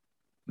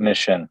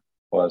mission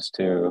was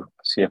to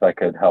see if I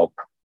could help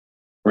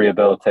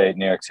rehabilitate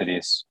New York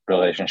City's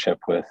relationship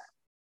with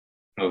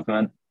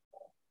movement.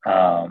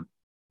 Um,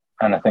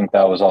 and I think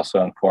that was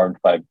also informed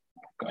by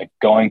like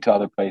going to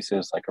other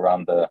places like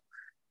around the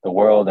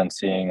world and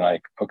seeing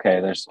like,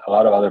 okay, there's a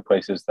lot of other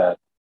places that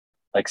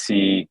like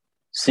see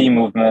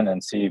movement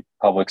and see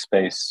public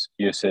space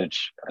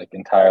usage like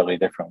entirely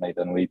differently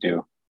than we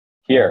do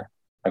here.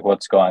 Like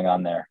what's going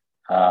on there?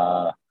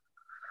 And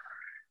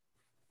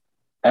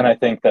I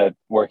think that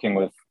working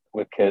with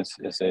kids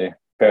is a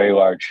very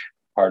large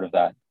part of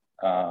that.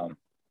 Um,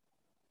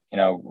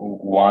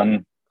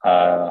 one,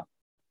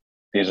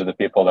 these are the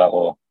people that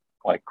will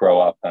like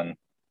grow up and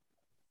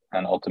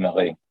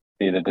ultimately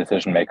be the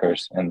decision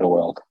makers in the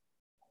world.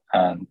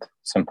 And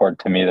it's important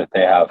to me that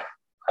they have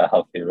a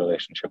healthy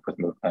relationship with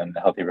movement, a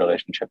healthy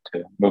relationship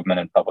to movement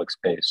in public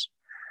space.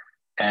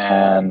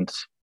 And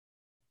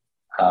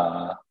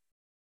uh,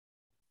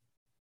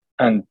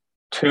 and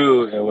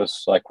two, it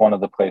was like one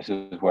of the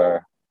places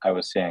where I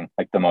was seeing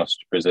like the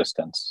most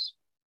resistance.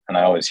 And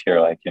I always hear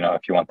like,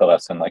 if you want the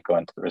lesson, like go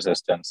into the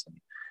resistance, and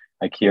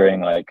like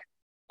hearing like,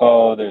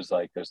 oh, there's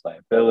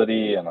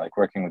liability, and like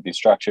working with these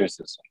structures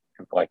is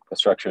like the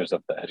structures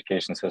of the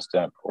education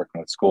system,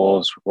 working with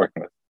schools,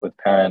 working with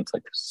parents,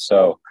 like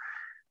so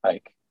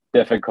like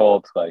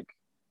difficult, like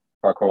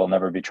parkour will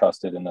never be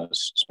trusted in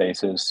those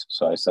spaces.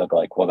 So I said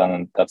like, well,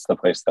 then that's the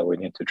place that we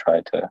need to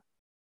try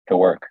to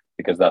work,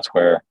 because that's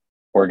where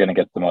we're going to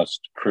get the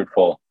most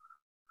fruitful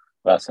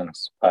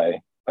lessons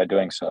by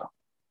doing so.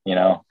 you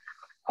know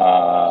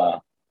uh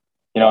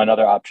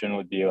another option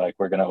would be like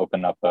we're going to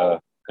open up a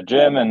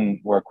gym and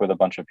work with a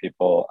bunch of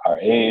people our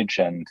age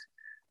and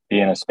be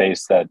in a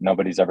space that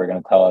nobody's ever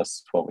going to tell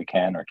us what we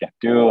can or can't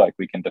do. Like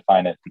we can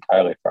define it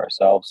entirely for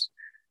ourselves.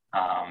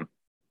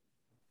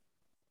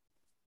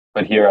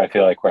 But here I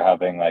feel like we're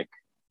having like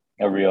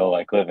a real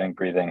like living,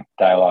 breathing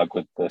dialogue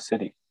with the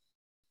city.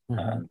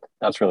 And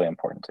that's really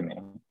important to me.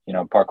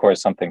 Parkour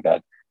is something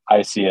that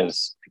I see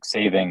as like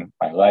saving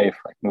my life,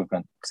 like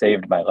movement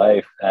saved my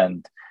life.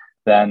 And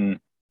then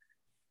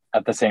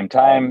at the same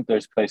time,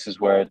 there's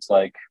places where it's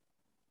like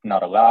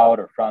not allowed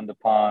or frowned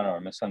upon or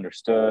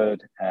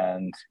misunderstood.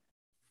 And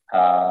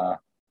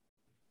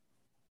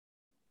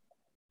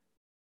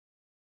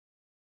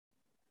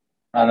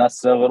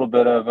that's a little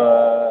bit of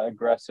a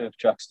aggressive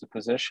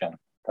juxtaposition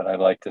that I'd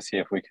like to see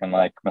if we can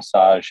like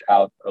massage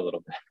out a little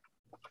bit.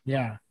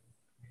 Yeah.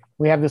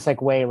 We have this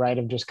like way, right,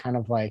 of just kind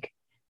of like,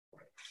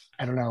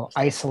 I don't know,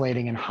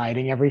 isolating and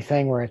hiding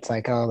everything, where it's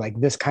like, oh, like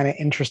this kind of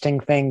interesting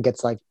thing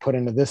gets like put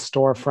into this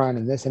storefront,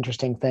 and this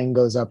interesting thing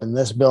goes up in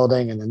this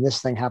building, and then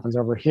this thing happens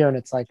over here. And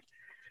it's like,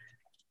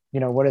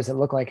 what does it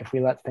look like if we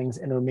let things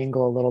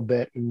intermingle a little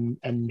bit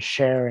and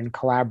share and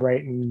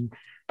collaborate and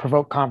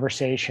provoke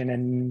conversation,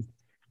 and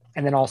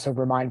then also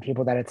remind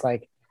people that it's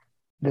like,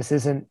 this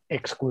isn't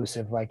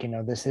exclusive, like,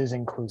 this is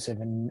inclusive,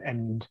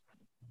 and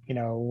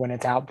when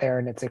it's out there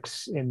and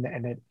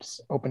and it's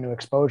open to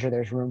exposure,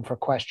 there's room for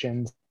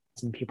questions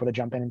and people to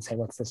jump in and say,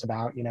 what's this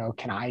about?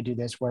 Can I do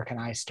this? Where can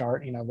I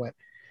start? What,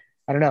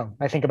 I don't know.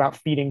 I think about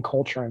feeding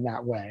culture in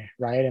that way,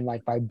 right? And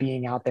like by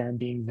being out there and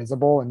being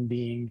visible and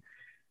being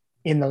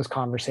in those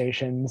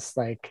conversations,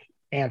 like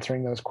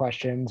answering those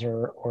questions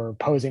or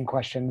posing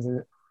questions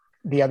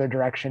the other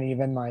direction,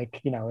 even like,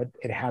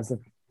 it has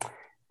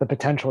the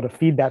potential to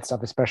feed that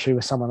stuff, especially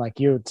with someone like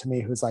you, to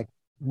me, who's like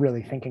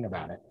really thinking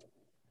about it.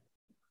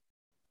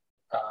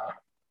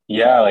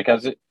 Yeah, like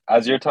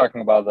as you're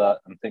talking about that,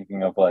 I'm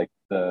thinking of like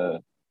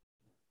the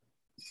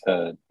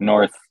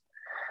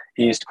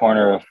northeast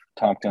corner of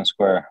Tompkins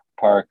Square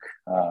Park,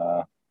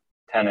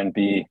 10 and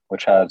B,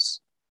 which has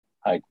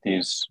like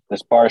this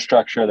bar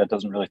structure that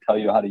doesn't really tell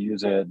you how to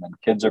use it, and then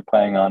kids are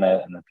playing on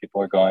it, and then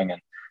people are going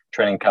and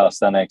training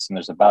calisthenics, and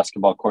there's a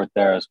basketball court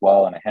there as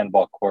well, and a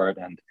handball court,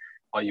 and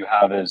what you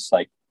have is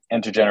like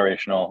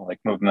intergenerational like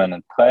movement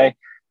and play,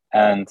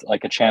 and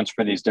like a chance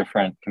for these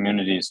different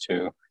communities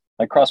to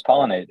like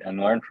cross-pollinate and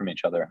learn from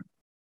each other.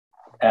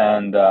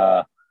 And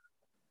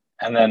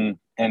then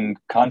in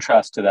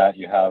contrast to that,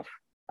 you have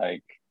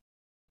like,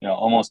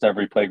 almost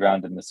every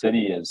playground in the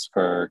city is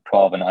for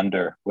 12 and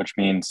under, which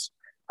means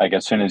like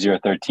as soon as you're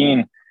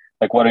 13,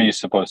 like what are you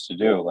supposed to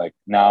do? Like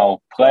now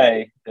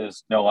play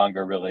is no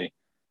longer really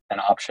an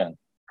option.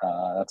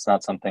 That's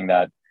not something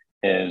that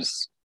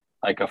is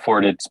like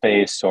afforded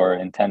space or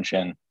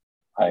intention.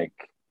 Like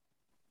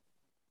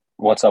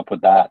what's up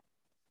with that?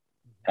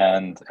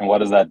 And what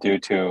does that do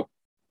to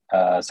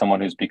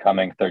someone who's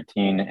becoming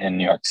 13 in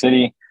New York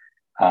City?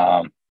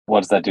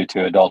 What does that do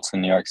to adults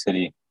in New York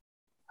City?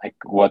 Like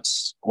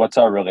what's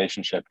our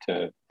relationship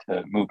to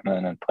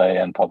movement and play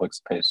and public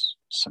space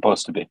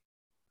supposed to be?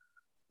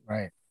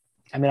 Right.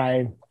 I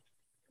mean,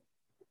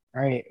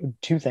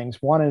 two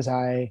things. One is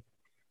I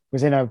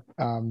was in a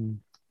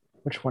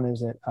which one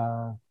is it?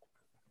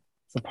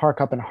 It's a park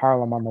up in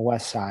Harlem on the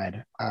west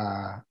side.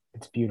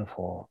 It's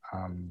beautiful.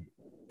 I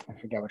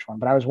forget which one,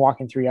 but I was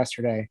walking through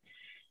yesterday,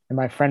 and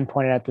my friend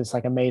pointed at this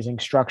like amazing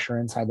structure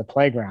inside the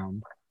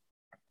playground,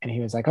 and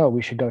he was like, "Oh,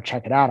 we should go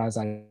check it out." I was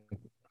like,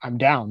 "I'm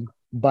down,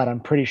 but I'm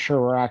pretty sure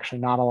we're actually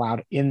not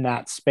allowed in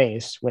that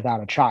space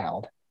without a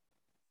child."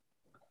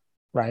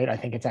 Right? I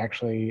think it's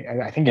actually.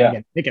 I think you can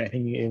get a ticket. I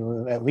think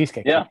you at least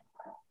get kicked.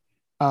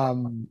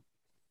 And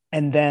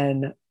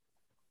then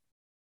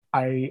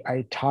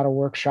I taught a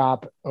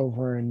workshop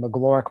over in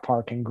McGlorick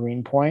Park in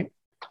Greenpoint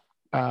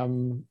a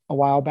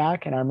while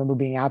back, and I remember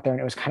being out there,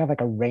 and it was kind of like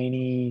a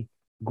rainy,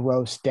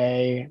 gross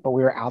day, but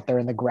we were out there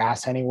in the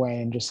grass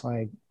anyway, and just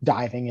like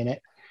diving in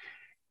it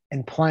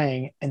and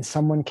playing. And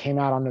someone came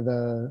out onto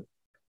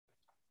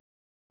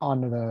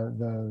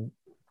the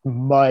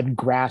mud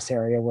grass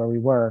area where we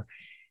were,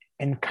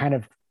 and kind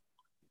of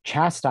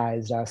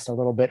chastised us a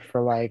little bit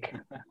for like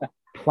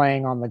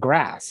playing on the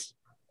grass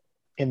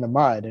in the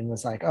mud, and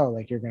was like, "Oh,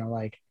 like you're gonna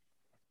like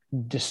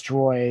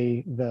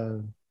destroy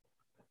this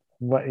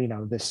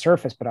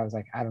surface." But I was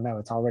like, I don't know,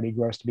 it's already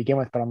gross to begin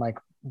with. But I'm like,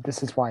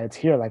 this is why it's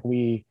here. Like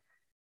we're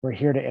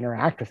here to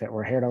interact with it.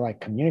 We're here to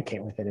like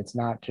communicate with it. It's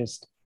not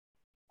just,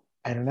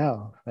 I don't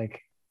know,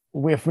 like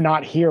if we're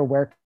not here,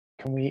 where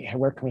can we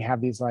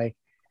have these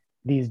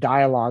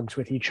dialogues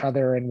with each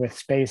other and with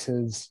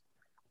spaces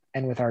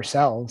and with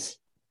ourselves?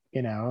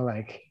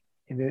 Like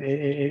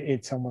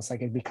it's almost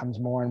like it becomes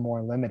more and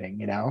more limiting.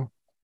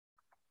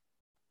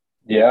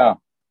 Yeah.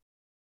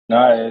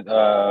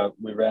 No,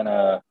 we ran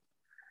a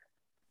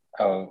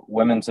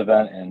women's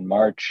event in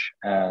March,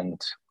 and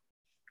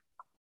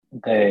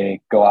they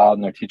go out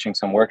and they're teaching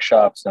some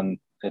workshops, and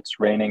it's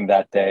raining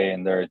that day,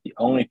 and they're the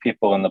only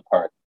people in the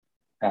park.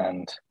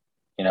 And,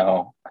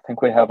 I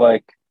think we have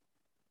like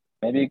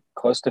maybe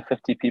close to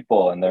 50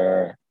 people, and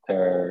they're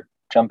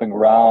jumping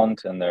around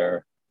and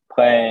they're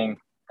playing.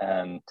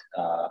 And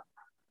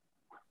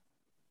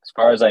as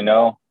far as I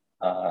know,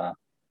 no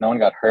one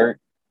got hurt,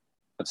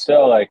 but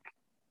still like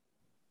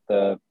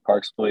the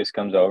parks police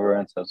comes over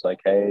and says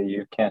like, "Hey,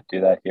 you can't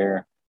do that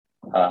here."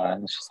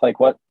 And it's just like,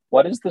 what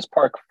is this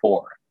park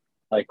for?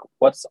 Like,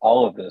 what's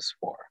all of this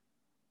for?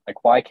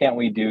 Like, why can't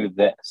we do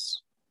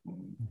this?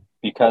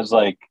 Because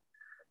like,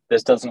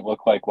 this doesn't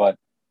look like what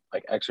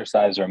like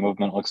exercise or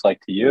movement looks like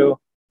to you.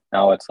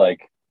 Now it's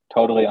like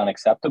totally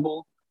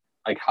unacceptable.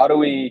 Like, how do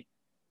we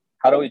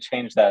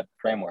change that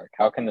framework?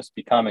 How can this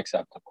become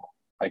acceptable?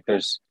 Like,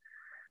 there's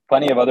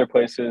plenty of other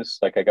places.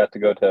 Like, I got to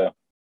go to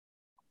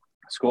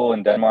school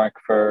in Denmark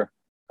for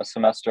a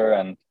semester,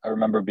 and I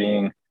remember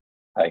being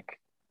like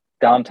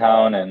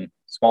downtown and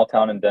small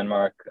town in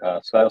Denmark,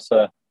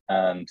 Slagelse,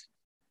 and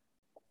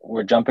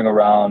we're jumping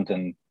around,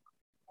 and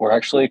we're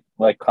actually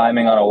like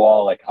climbing on a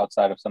wall like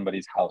outside of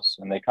somebody's house,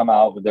 and they come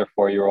out with their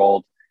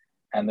 4-year-old,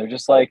 and they're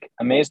just like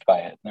amazed by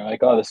it. And they're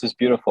like, "Oh, this is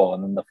beautiful."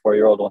 And then the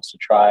 4-year-old wants to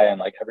try, and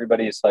like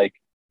everybody's like,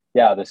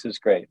 "Yeah, this is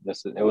great."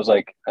 It was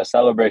like a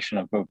celebration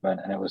of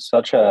movement, and it was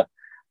such a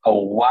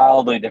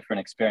wildly different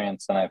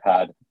experience than I've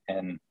had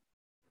in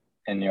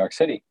New York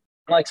City.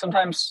 Like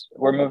sometimes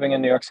we're moving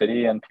in New York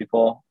City and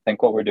people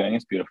think what we're doing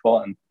is beautiful,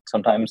 and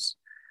sometimes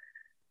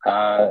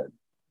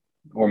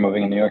we're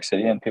moving in New York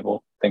City and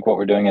people think what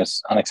we're doing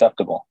is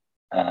unacceptable,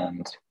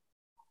 and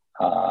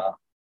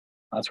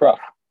that's rough.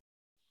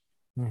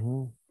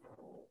 Mm-hmm.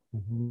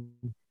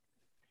 Mm-hmm.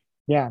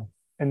 Yeah,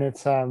 and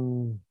it's but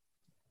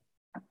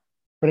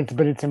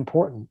it's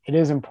important. It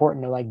is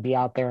important to like be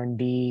out there and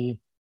be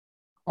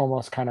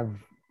almost kind of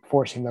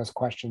forcing those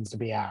questions to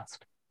be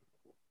asked.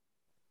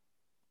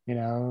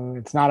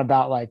 It's not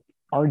about like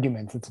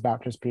arguments. It's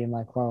about just being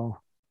like,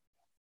 well,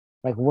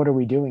 like, what are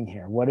we doing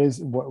here? What is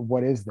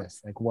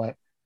this? Like, what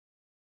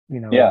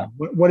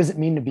does it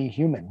mean to be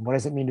human? What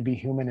does it mean to be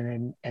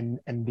human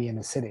and be in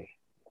a city?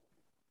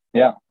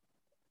 Yeah.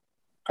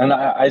 And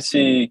I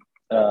see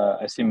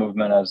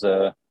movement as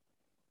a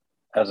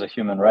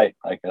human right,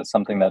 like as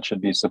something that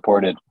should be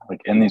supported,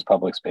 like in these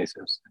public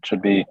spaces. It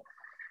should be,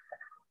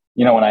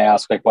 when I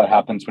ask like what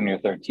happens when you're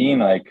 13,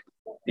 like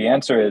the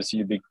answer is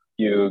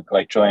you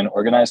like join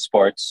organized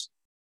sports,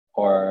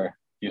 or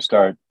you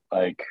start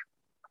like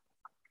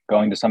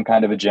going to some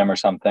kind of a gym or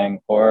something,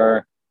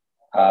 or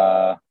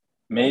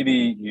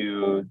maybe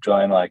you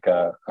join like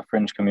a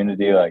fringe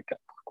community like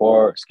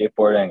parkour,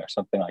 skateboarding, or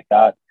something like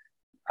that,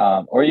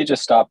 or you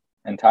just stop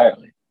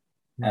entirely.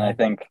 And I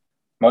think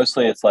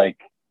mostly it's like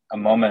a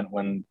moment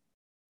when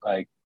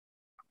like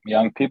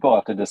young people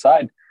have to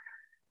decide,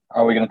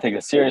 are we going to take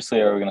this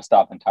seriously or are we going to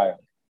stop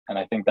entirely? And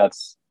I think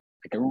that's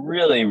like a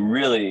really,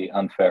 really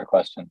unfair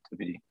question to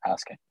be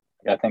asking.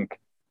 Like, I think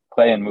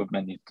play and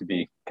movement need to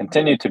be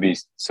continue to be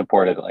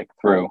supported like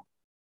through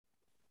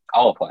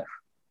all of life.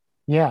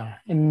 Yeah.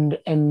 And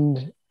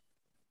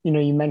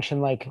you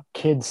mentioned like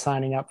kids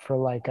signing up for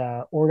like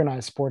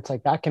organized sports,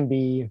 like that can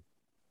be,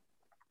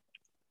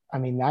 I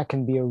mean, that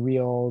can be a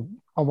real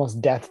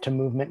almost death to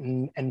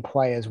movement and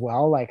play as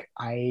well. Like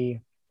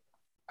I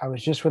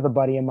was just with a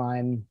buddy of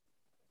mine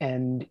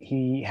and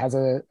he has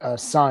a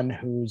son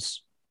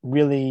who's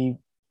really,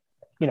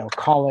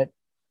 call it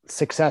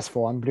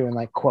successful. I'm doing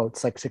like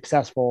quotes, like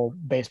successful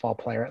baseball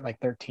player at like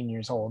 13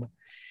 years old.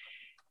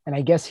 And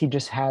I guess he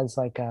just has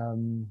like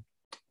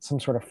some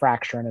sort of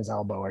fracture in his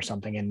elbow or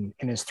something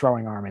in his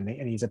throwing arm.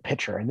 And he's a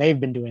pitcher. And they've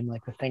been doing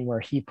like the thing where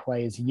he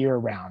plays year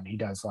round. He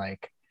does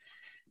like,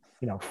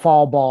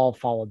 fall ball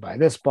followed by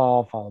this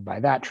ball, followed by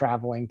that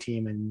traveling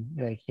team, and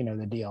like,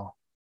 the deal.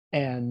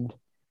 And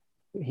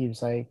he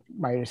was like,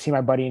 I see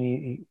my buddy,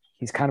 and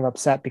he's kind of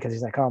upset because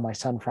he's like, oh, my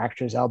son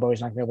fractured his elbow.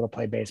 He's not gonna be able to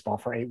play baseball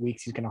for 8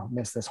 weeks. He's gonna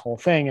miss this whole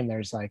thing. And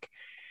there's like,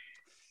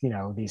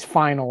 these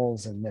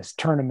finals and this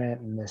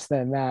tournament and this,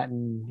 then that,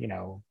 and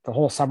the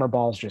whole summer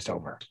ball is just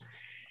over.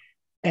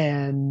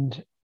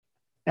 And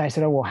I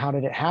said, oh, well, how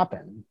did it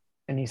happen?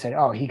 And he said,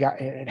 oh,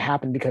 it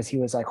happened because he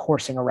was like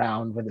horsing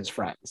around with his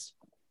friends.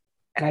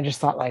 And I just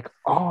thought like,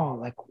 oh,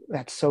 like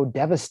that's so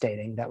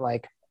devastating that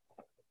like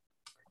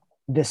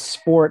this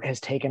sport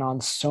has taken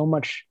on so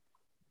much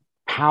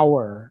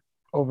power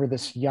over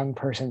this young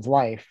person's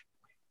life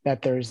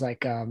that there's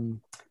like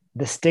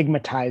the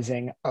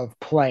stigmatizing of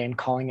play and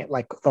calling it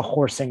like the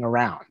horsing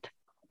around,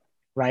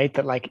 right?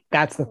 That like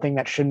that's the thing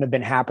that shouldn't have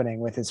been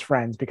happening with his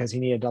friends because he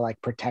needed to like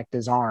protect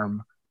his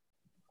arm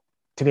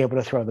to be able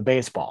to throw the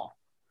baseball.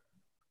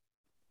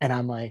 And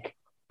I'm like,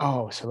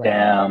 oh, so like,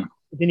 Damn.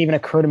 It didn't even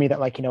occur to me that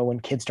like, when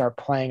kids start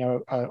playing a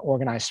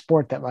organized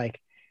sport that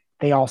like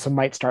they also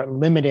might start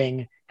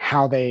limiting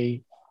how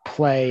they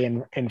play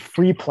in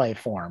free play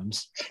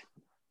forms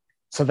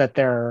so that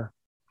they're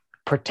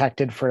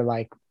protected for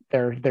like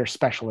their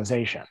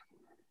specialization.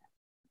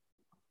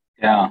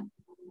 Yeah.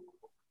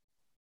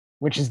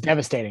 Which is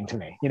devastating to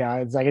me.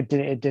 It's like it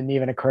didn't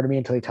even occur to me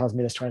until he tells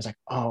me the story. It's like,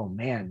 oh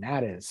man,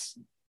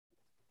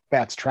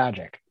 that's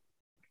tragic.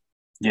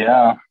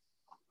 Yeah.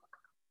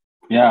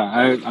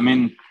 Yeah. I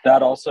mean,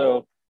 that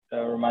also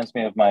reminds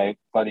me of my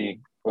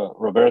buddy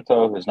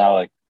Roberto, who's now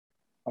like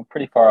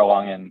pretty far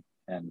along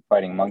in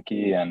fighting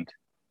monkey, and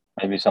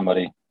maybe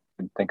somebody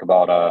can think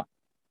about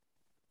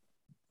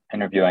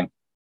interviewing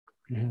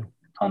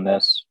on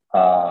this.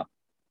 But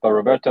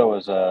Roberto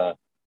was a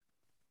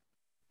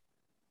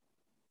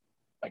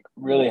like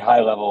really high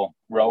level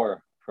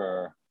rower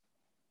for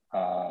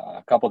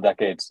a couple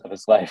decades of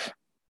his life,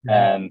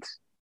 and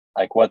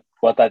like what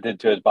that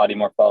did to his body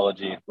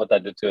morphology, what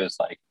that did to his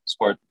like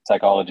sport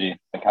psychology,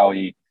 like how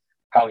he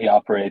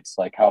operates,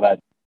 like how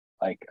that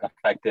like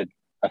affected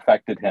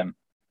him,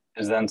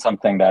 is then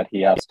something that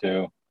he has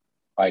to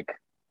like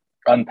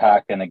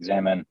unpack and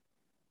examine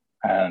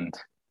and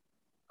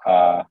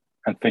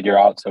figure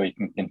out so he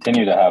can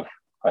continue to have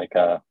like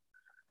a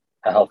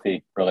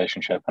healthy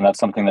relationship. And that's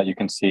something that you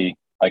can see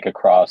like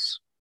across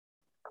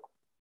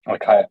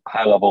like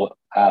high level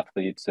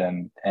athletes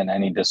in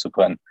any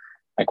discipline,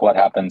 like what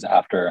happens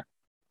after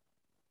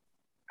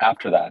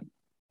that.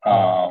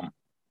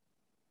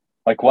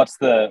 Like what's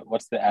the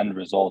end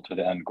result or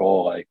the end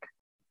goal? Like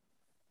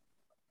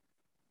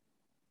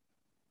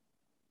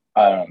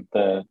I don't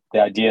know,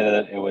 the idea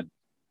that it would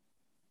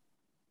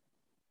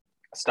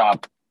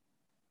stop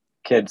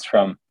kids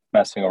from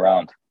messing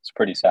around. It's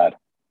pretty sad.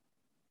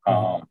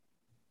 But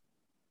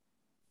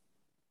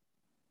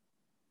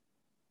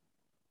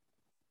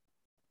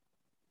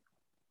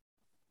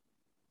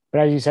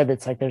as you said,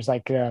 it's like there's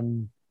like at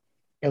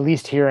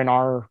least here in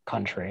our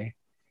country,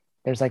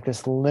 there's like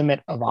this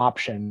limit of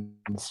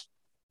options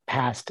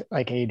past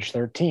like age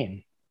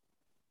 13,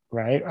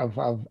 right?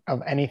 Of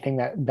anything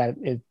that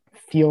it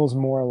feels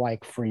more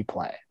like free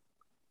play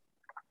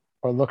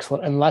or looks,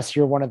 unless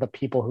you're one of the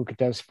people who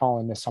does fall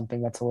into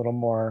something that's a little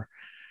more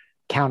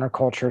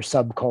counterculture,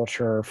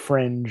 subculture,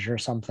 fringe or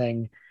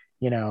something,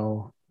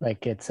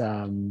 like it's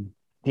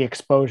the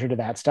exposure to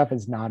that stuff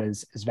is not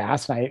as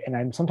vast. And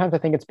I'm sometimes I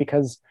think it's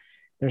because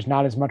there's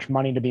not as much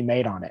money to be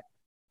made on it.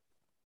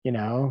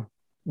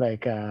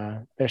 Like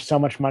there's so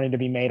much money to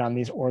be made on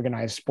these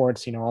organized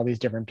sports, all these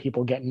different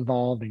people get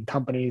involved in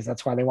companies.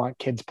 That's why they want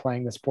kids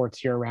playing the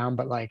sports year round.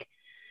 But like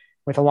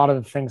with a lot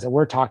of the things that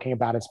we're talking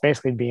about, it's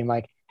basically being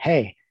like,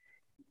 hey,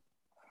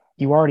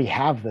 you already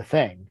have the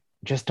thing,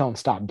 just don't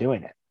stop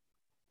doing it.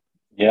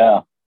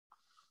 Yeah.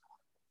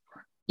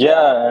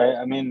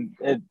 I mean,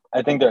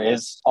 I think there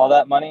is all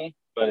that money,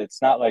 but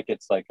it's not like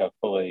it's like a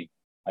fully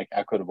like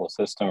equitable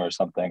system or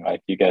something.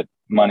 Like you get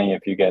money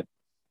if you get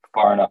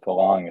far enough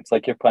along. It's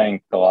like you're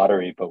playing the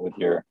lottery, but with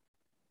your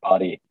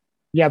body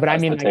Yeah, but I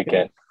as mean, the like,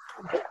 ticket.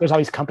 there's all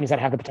these companies that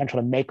have the potential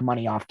to make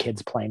money off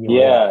kids playing the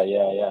lottery.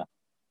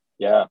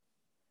 Yeah.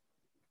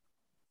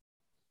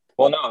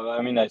 Well, no,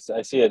 I mean, I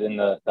see it in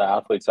the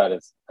athlete side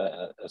as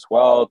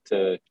well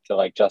to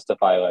like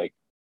justify, like,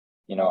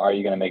 you know, are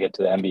you going to make it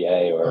to the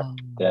NBA or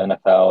the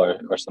NFL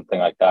or something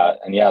like that?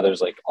 And yeah,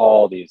 there's like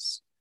all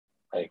these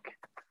like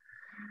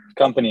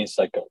companies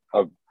like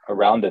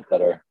around it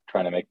that are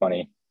trying to make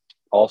money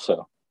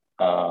also.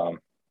 Yeah,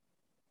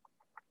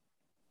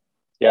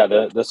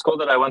 the school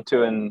that I went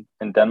to in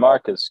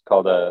Denmark is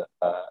called a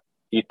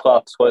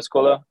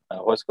Idrætshøjskole.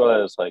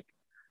 Højskole is like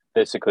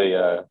basically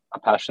a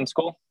passion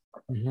school.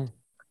 Mm-hmm.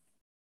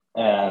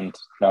 And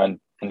you know,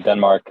 in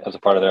Denmark, as a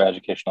part of their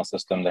educational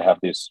system, they have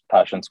these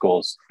passion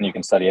schools, and you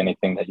can study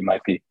anything that you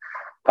might be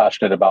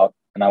passionate about.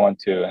 And I went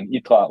to an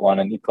Idræt one,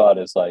 and Idræt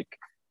is like,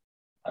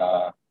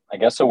 I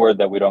guess, a word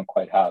that we don't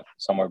quite have,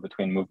 somewhere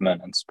between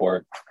movement and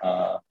sport.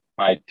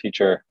 My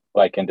teacher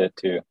likened it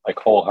to like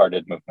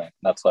wholehearted movement.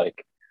 That's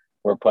like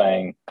we're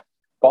playing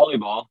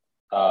volleyball,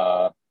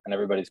 and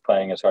everybody's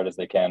playing as hard as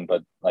they can,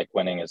 but like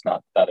winning is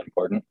not that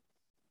important.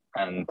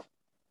 And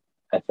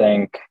I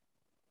think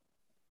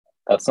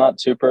that's not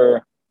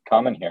super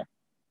common here.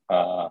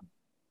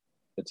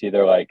 It's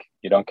either like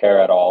you don't care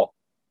at all,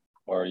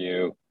 or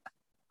you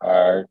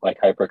are like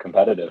hyper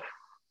competitive.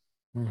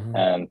 Mm-hmm.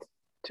 And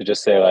to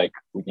just say like,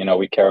 you know,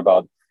 we care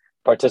about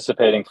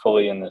participating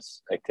fully in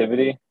this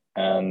activity,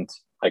 and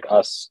like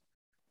us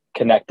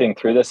connecting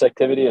through this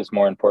activity is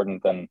more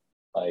important than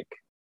like,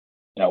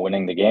 you know,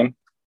 winning the game.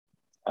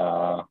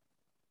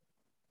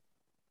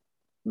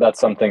 That's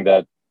something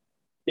that,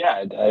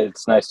 yeah,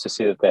 it's nice to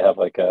see that they have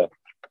like a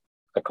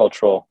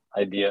cultural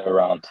idea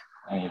around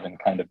and even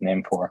kind of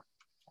name for.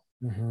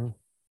 Mm-hmm.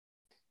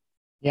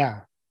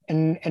 Yeah.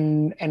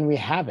 And we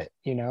have it,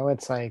 you know,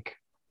 it's like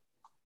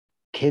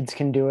kids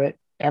can do it.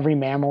 Every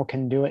mammal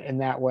can do it in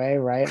that way,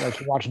 right? Like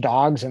you watch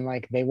dogs and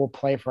like they will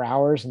play for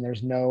hours and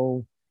there's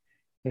no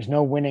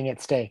winning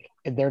at stake.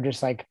 They're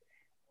just like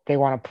they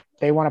want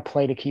to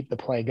play to keep the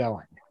play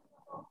going.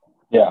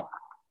 Yeah.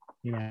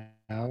 You know,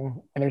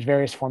 and there's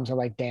various forms of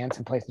like dance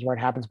and places where it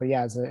happens, but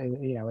yeah,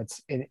 you know,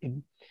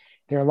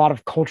 there are a lot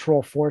of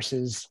cultural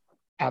forces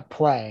at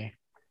play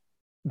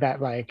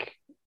that like,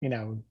 you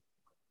know,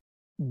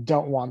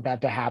 don't want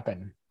that to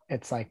happen.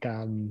 It's like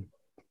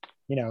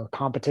you know,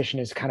 competition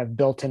is kind of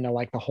built into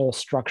like the whole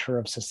structure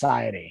of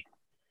society.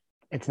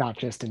 It's not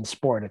just in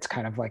sport, it's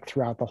kind of like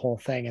throughout the whole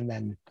thing. And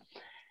then,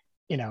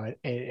 you know,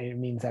 it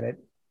means that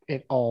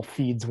it all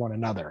feeds one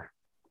another.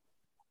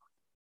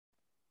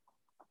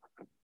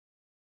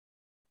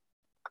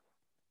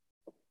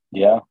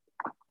 Yeah.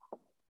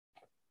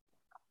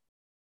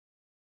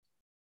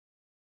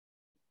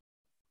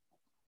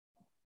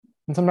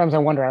 And sometimes I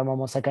wonder, I'm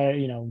almost like,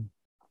 you know,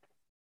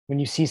 when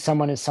you see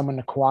someone as someone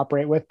to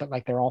cooperate with, but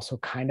like they're also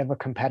kind of a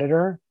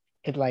competitor,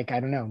 it like, I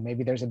don't know,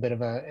 maybe there's a bit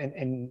of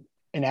an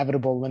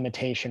inevitable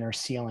limitation or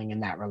ceiling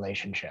in that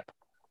relationship.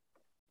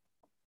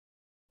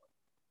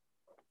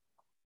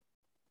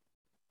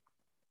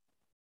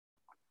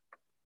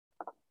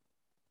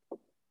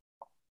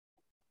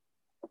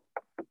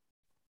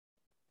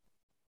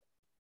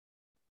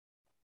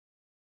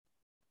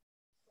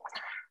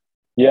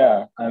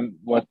 Yeah.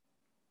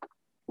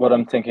 What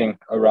I'm thinking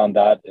around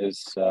that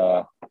is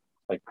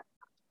like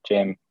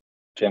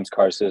James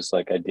Carson's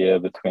like idea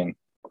between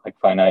like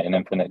finite and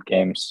infinite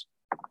games.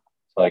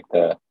 So, like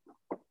the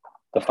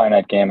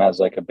finite game has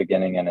like a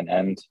beginning and an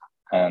end,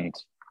 and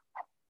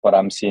what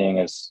I'm seeing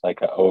is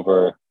like an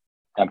over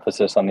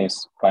emphasis on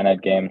these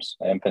finite games.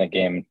 An infinite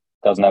game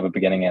doesn't have a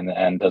beginning and an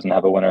end, doesn't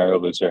have a winner or a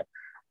loser.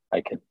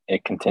 Like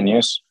it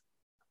continues.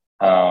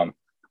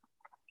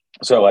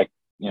 So like,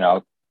 you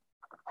know,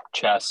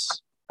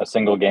 chess, a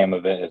single game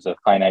of it is a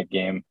finite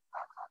game,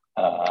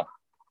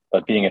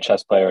 but being a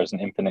chess player is an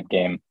infinite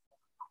game.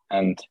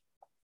 And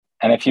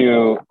if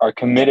you are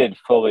committed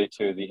fully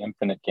to the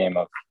infinite game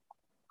of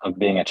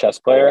being a chess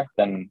player,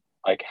 then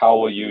like how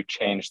will you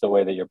change the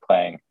way that you're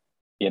playing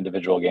the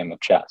individual game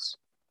of chess?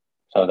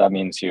 So that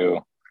means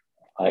you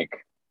like,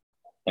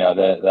 you know,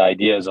 the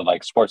ideas of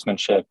like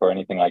sportsmanship or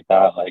anything like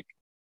that, like,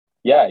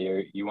 yeah,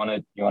 you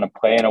want to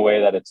play in a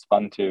way that it's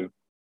fun to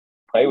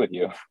play with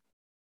you,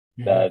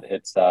 mm-hmm. that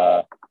it's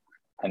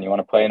and you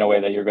want to play in a way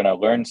that you're going to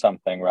learn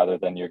something rather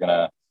than you're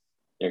going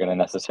to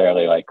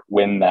necessarily like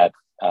win that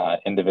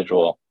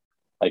individual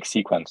like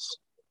sequence.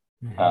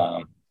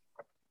 Mm-hmm.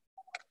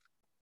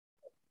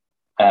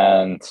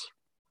 And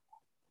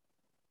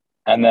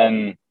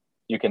then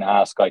you can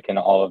ask, like, in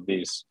all of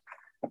these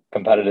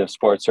competitive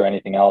sports or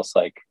anything else,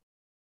 like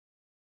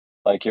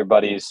your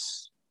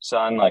buddy's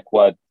son, like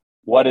what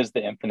is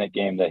the infinite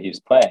game that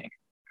he's playing?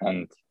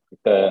 And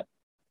the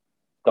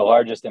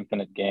largest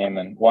infinite game,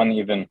 and one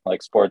even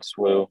like sports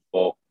will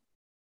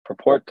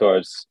purport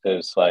towards,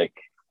 is like,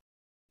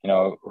 you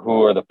know,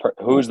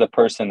 who's the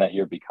person that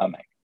you're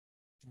becoming,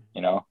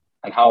 you know,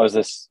 and how is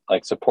this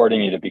like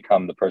supporting you to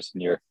become the person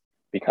you're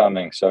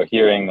becoming? So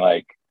hearing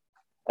like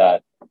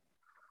that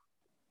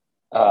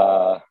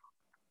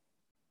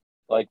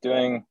like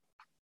doing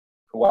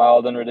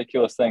wild and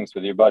ridiculous things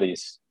with your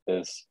buddies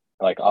is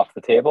like off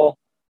the table,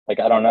 like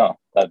I don't know,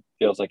 that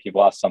feels like you've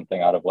lost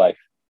something out of life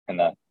in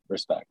that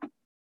respect,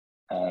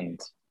 and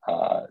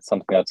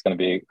something that's going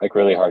to be like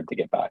really hard to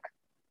get back.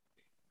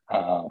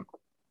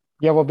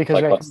 Yeah, well,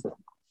 because like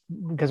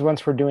because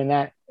once we're doing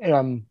that,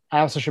 I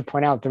also should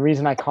point out the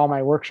reason I call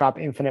my workshop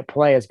Infinite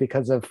Play is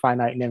because of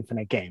finite and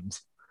infinite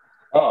games.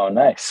 Oh,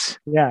 nice.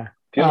 Yeah.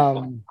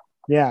 Beautiful.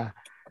 Yeah.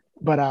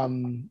 But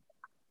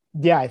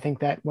yeah, I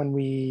think that when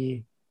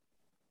we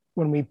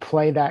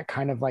play that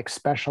kind of like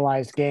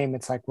specialized game,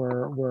 it's like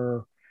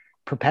we're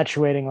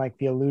perpetuating like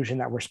the illusion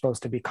that we're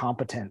supposed to be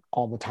competent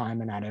all the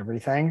time and at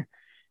everything,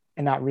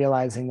 and not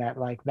realizing that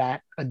like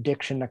that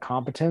addiction to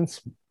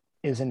competence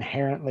is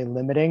inherently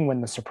limiting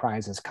when the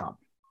surprises come.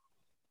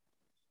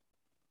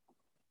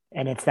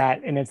 And it's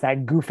that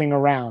goofing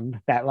around,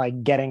 that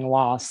like getting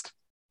lost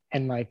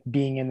and like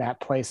being in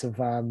that place of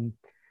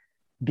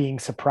being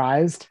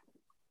surprised,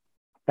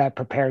 that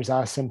prepares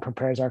us and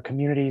prepares our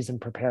communities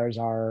and prepares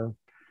our,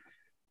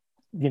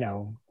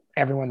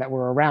 everyone that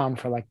we're around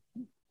for like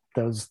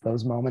those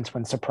moments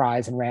when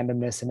surprise and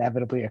randomness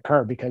inevitably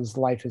occur, because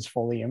life is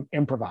fully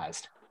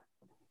improvised.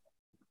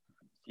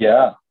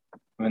 Yeah,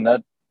 I mean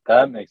that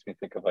makes me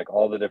think of like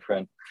all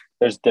the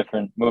there's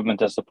different movement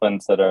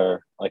disciplines that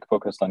are like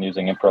focused on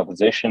using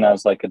improvisation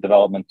as like a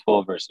development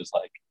tool versus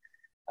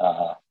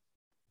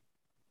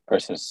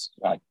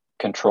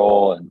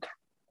control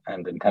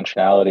and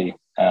intentionality,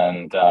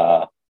 and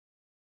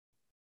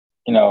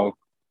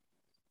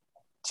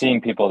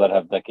seeing people that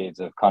have decades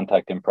of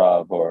contact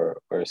improv or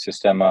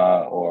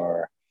Systema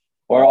or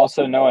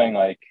also knowing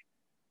like,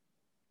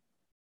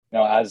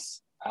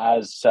 as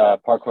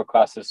parkour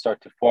classes start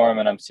to form,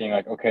 and I'm seeing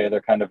like, okay,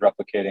 they're kind of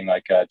replicating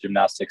like a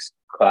gymnastics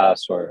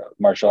class or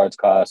martial arts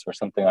class or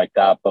something like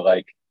that.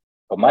 But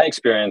my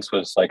experience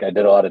was like, I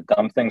did a lot of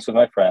dumb things with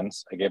my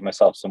friends. I gave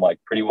myself some like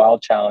pretty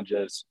wild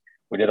challenges.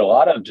 We did a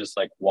lot of just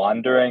like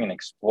wandering and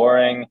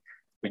exploring.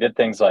 We did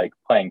things like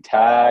playing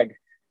tag,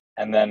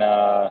 and then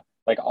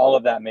like all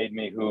of that made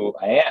me who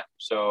I am.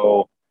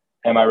 So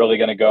am I really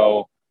going to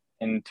go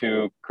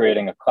into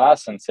creating a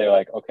class and say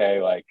like, okay,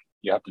 like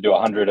you have to do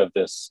 100 of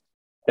this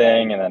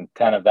thing and then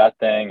 10 of that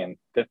thing and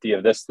 50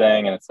 of this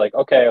thing? And it's like,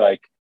 okay,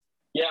 like,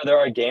 yeah, there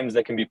are games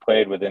that can be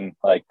played within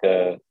like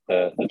the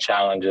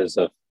challenges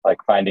of like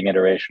finding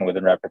iteration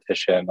within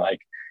repetition.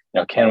 Like,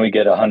 can we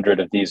get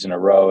 100 of these in a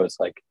row? It's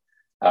like,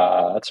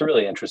 that's a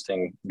really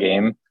interesting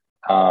game.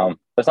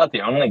 That's not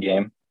the only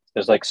game.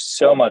 There's like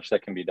so much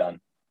that can be done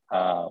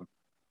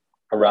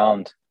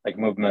around like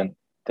movement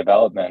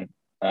development,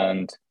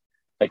 and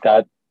like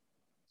that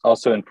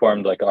also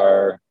informed like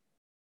our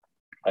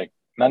like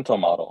mental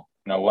model.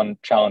 One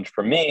challenge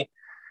for me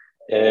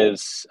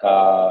is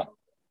as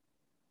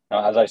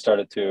I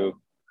started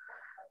to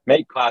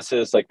make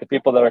classes, like the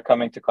people that are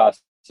coming to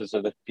classes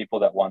are the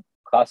people that want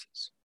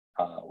classes,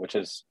 which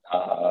is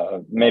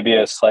maybe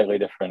a slightly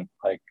different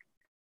like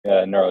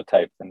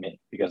neurotype than me,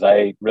 because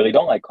I really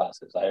don't like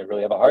classes. I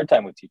really have a hard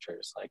time with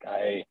teachers. Like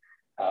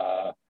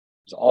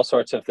there's all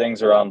sorts of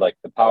things around like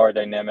the power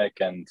dynamic,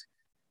 and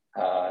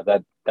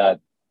that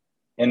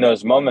in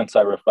those moments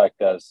I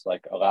reflect as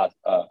like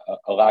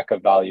a lack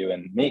of value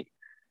in me,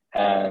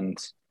 and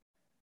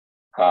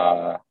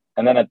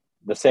then at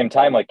the same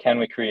time, like, can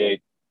we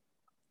create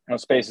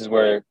spaces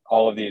where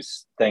all of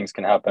these things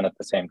can happen at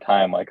the same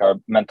time? Like our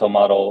mental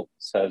model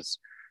says,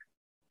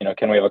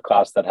 can we have a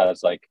class that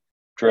has like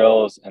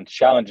drills and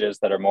challenges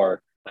that are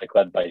more like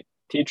led by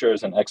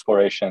teachers, and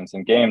explorations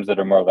and games that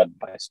are more led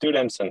by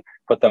students, and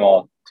put them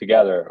all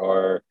together?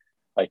 Or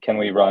like, can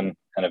we run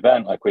an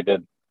event like we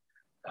did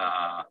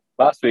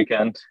last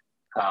weekend,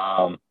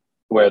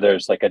 where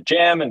there's like a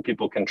jam and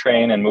people can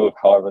train and move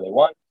however they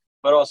want,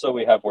 but also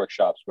we have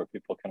workshops where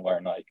people can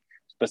learn like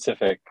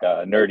specific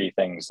nerdy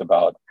things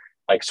about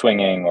like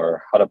swinging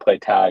or how to play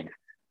tag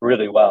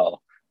really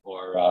well,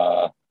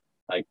 or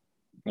like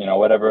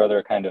whatever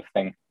other kind of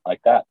thing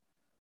like that,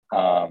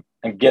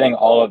 and getting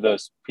all of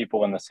those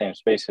people in the same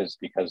spaces.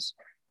 Because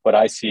what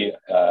I see,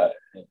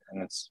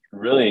 and it's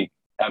really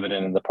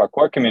evident in the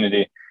parkour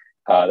community,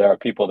 there are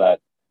people that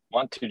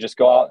want to just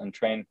go out and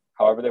train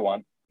however they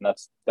want, and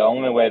that's the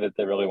only way that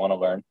they really want to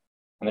learn.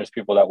 And there's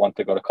people that want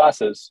to go to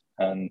classes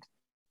and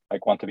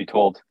like want to be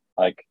told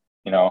like,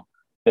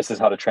 this is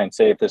how to train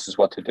safe, this is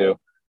what to do,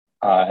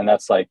 and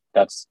that's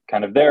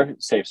kind of their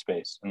safe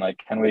space. And like,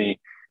 can we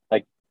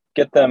like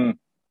get them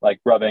like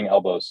rubbing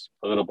elbows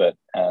a little bit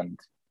and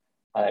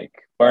like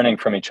learning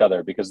from each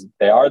other, because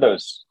they are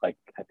those like,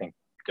 I think,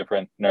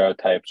 different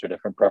neurotypes or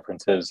different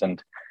preferences,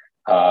 and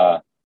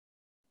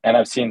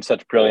I've seen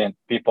such brilliant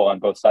people on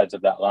both sides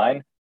of that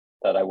line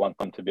that I want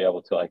them to be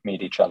able to like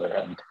meet each other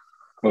and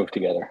move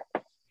together.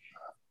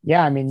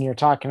 Yeah, I mean, you're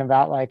talking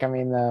about like, I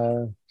mean,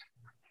 I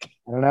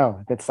don't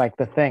know, it's like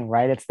the thing,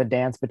 right? It's the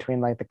dance between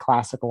like the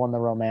classical and the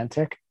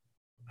romantic,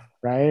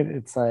 right?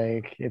 It's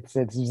like it's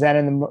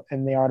Zen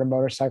in the art of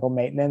motorcycle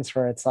maintenance,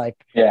 where it's like,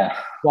 yeah,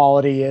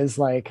 quality is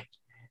like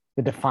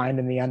the defined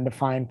and the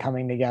undefined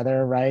coming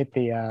together, right?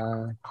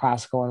 The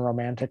classical and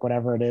romantic,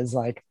 whatever it is,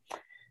 like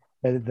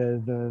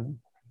the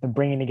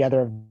bringing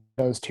together of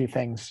those two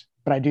things.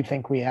 But I do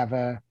think we have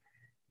I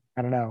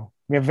don't know,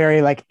 we have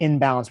very like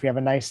imbalance. We have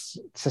a nice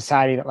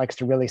society that likes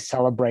to really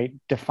celebrate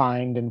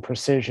defined and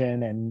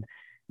precision and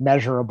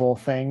measurable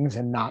things,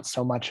 and not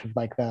so much of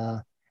like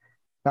the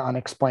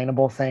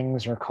unexplainable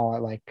things, or call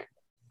it like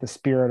the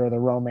spirit or the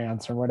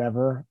romance or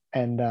whatever.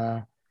 And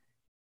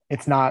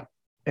it's not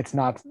it's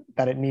not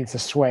that it needs to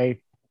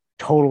sway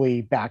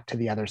totally back to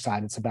the other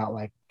side. It's about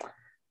like,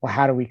 well,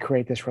 how do we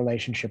create this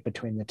relationship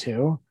between the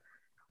two?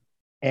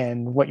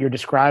 And what you're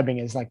describing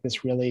is like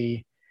this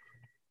really,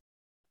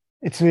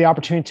 it's the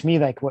opportunity to me,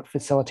 like what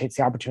facilitates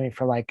the opportunity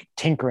for like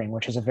tinkering,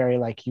 which is a very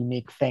like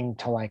unique thing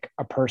to like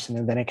a person,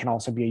 and then it can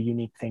also be a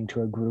unique thing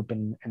to a group,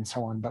 and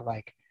so on. But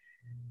like,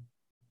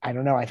 I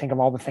don't know, I think of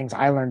all the things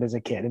I learned as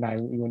a kid, and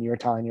when you were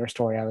telling your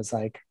story, I was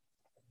like,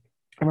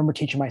 I remember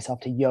teaching myself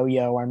to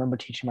yo-yo. I remember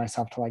teaching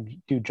myself to like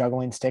do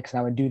juggling sticks, and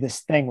I would do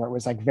this thing where it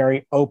was like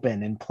very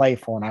open and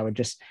playful, and I would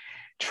just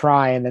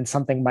try, and then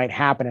something might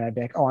happen, and I'd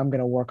be like, oh, I'm going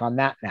to work on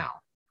that now.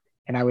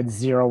 And I would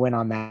zero in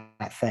on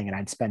that thing, and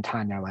I'd spend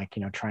time there, like,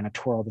 trying to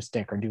twirl the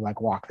stick or do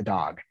like walk the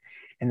dog.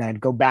 And then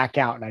I'd go back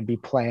out and I'd be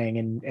playing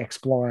and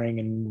exploring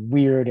and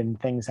weird and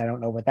things. I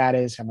don't know what that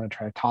is. I'm going to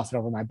try to toss it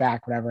over my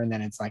back, whatever. And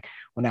then it's like,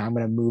 well, now I'm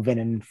going to move in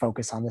and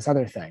focus on this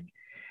other thing.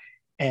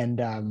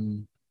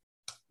 And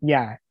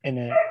yeah,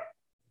 in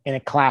a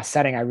class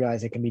setting, I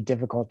realize it can be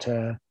difficult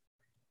to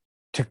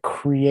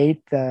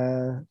facilitate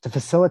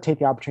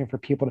the opportunity for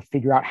people to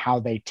figure out how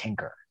they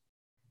tinker.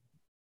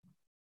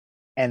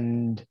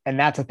 And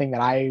that's a thing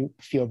that I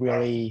feel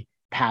really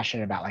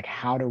passionate about. Like,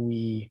 how do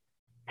we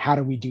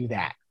do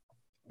that?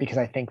 Because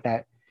I think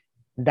that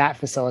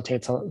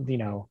facilitates,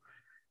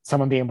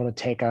 someone being able to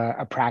take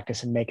a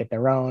practice and make it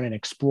their own and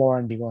explore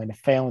and be willing to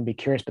fail and be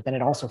curious. But then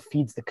it also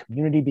feeds the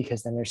community,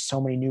 because then there's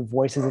so many new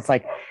voices. It's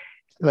like,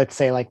 let's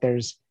say like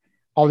there's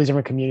all these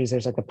different communities.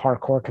 There's like the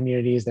parkour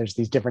communities, there's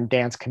these different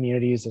dance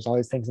communities, there's all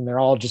these things, and they're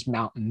all just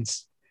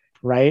mountains,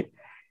 right?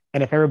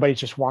 And if everybody's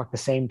just walked the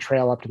same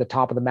trail up to the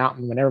top of the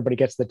mountain, when everybody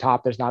gets to the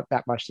top, there's not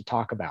that much to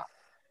talk about.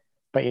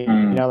 But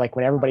like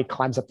when everybody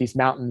climbs up these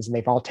mountains and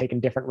they've all taken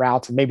different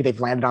routes, and maybe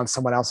they've landed on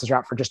someone else's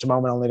route for just a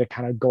moment, only to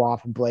kind of go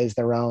off and blaze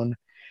their own.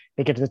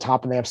 They get to the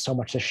top and they have so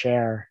much to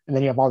share. And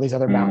then you have all these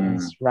other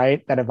mountains,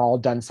 right, that have all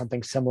done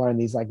something similar, in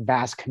these like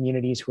vast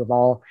communities who have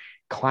all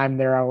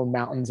climbed their own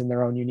mountains in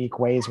their own unique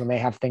ways. When they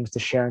have things to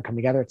share and come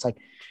together, it's like,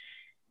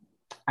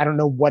 I don't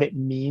know what it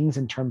means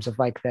in terms of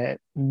like the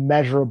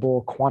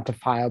measurable,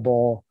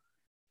 quantifiable,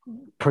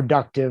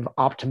 productive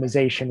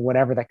optimization,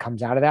 whatever that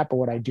comes out of that. But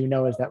what I do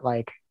know is that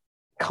like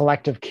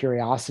collective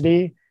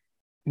curiosity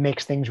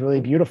makes things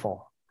really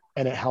beautiful,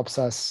 and it helps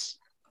us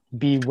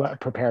be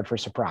prepared for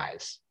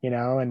surprise,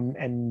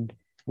 and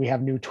we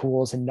have new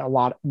tools and a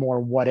lot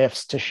more what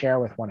ifs to share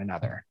with one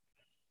another.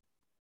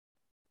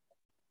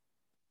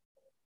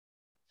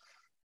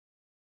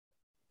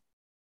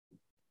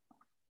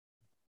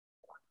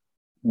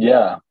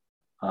 Yeah.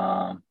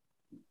 I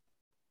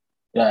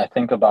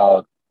think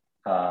about,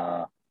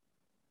 I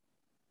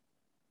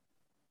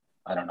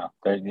don't know.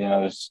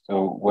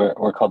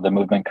 We're called the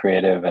Movement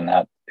Creative, and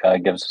that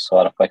gives us a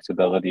lot of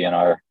flexibility in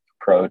our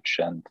approach.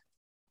 And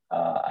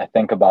I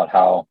think about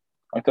how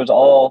like there's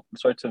all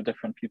sorts of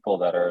different people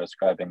that are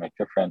ascribing like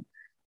different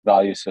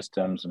value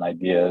systems and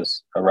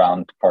ideas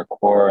around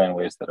parkour in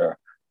ways that are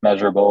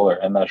measurable or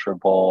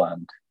immeasurable,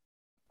 and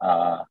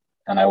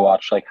I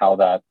watch like how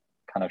that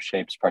kind of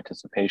shapes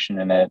participation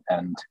in it.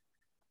 And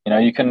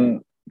you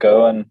can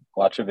go and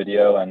watch a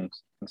video and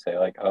say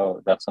like,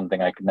 oh, that's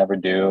something I could never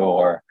do,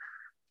 or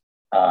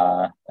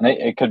and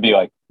it could be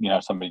like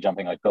somebody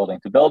jumping like building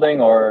to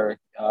building, or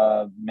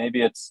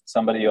maybe it's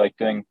somebody like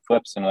doing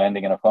flips and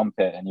landing in a foam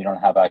pit, and you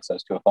don't have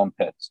access to a foam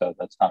pit, so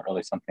that's not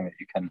really something that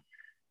you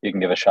can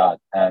give a shot.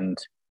 And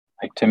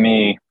like to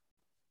me,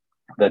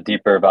 the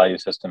deeper value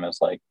system is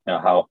like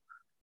how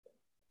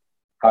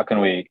can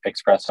we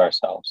express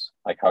ourselves,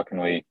 like how can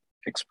we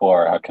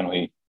explore, how can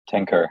we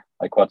tinker,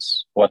 like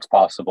what's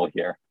possible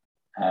here.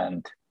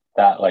 And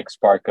that like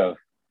spark of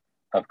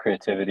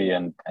creativity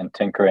and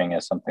tinkering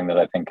is something that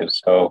I think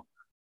is so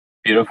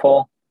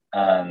beautiful,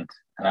 and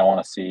I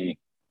want to see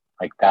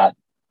like that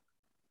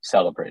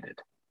celebrated.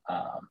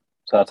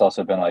 So that's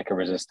also been like a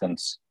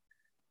resistance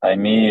by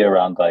me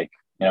around like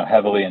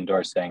heavily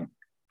endorsing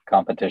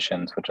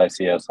competitions, which I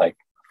see as like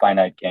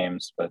finite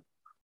games. But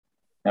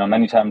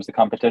many times the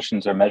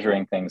competitions are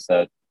measuring things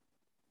that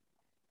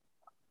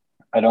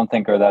I don't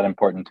think are that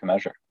important to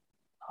measure.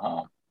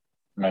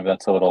 Maybe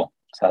that's a little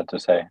sad to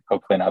say,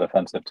 hopefully not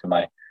offensive to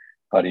my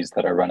buddies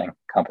that are running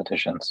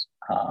competitions.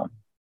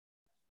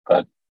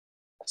 But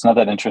it's not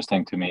that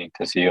interesting to me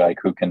to see like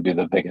who can do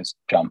the biggest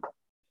jump.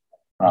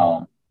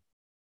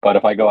 But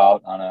if I go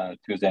out on a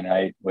Tuesday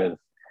night with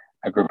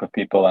a group of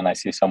people and I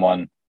see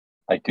someone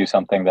like do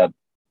something that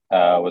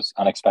was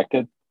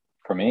unexpected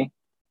for me,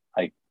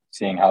 like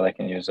seeing how they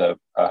can use a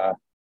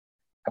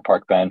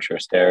park bench or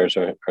stairs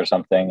or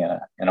something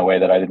in a way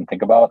that I didn't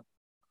think about,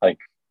 like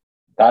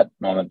that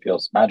moment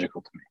feels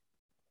magical to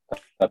me.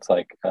 That's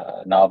like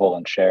novel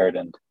and shared,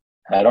 and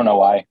I don't know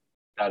why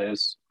that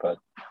is, but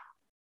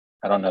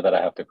I don't know that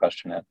I have to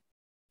question it.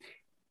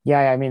 Yeah,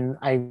 I mean,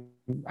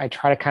 I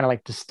try to kind of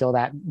like distill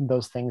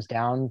those things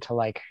down to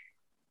like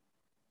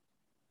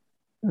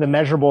the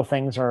measurable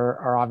things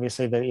are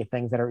obviously the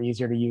things that are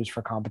easier to use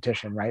for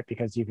competition, right?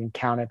 Because you can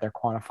count it, they're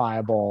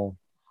quantifiable,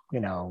 you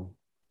know,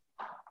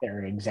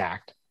 they're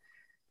exact.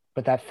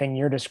 But that thing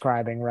you're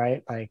describing,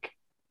 right? Like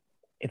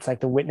it's like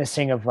the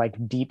witnessing of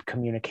like deep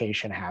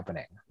communication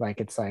happening. Like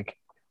it's like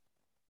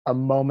a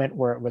moment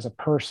where it was a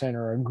person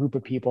or a group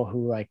of people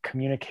who like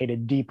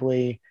communicated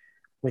deeply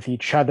with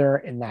each other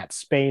in that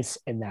space,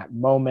 in that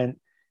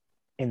moment,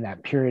 in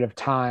that period of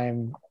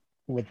time,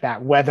 with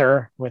that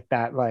weather, with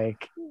that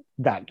like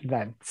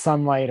that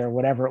sunlight or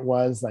whatever it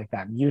was, like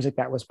that music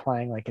that was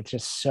playing. Like it's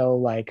just so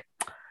like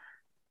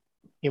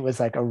it was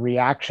like a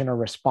reaction or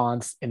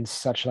response in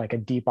such like a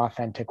deep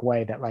authentic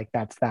way that like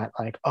that's that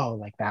like oh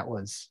like that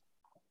was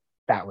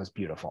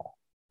beautiful.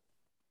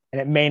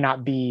 And it may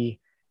not be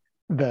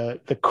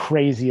the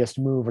craziest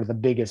move or the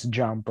biggest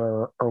jump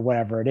or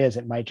whatever it is.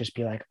 It might just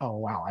be like, oh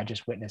wow, I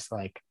just witnessed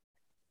like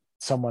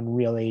someone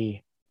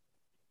really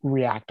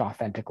react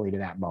authentically to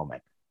that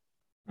moment.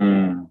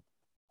 Mm.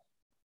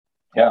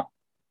 Yeah.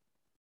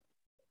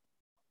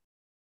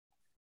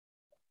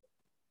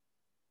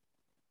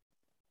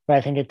 But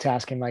I think it's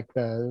asking like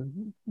the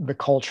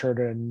culture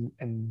to,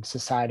 and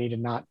society to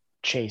not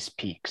chase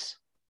peaks.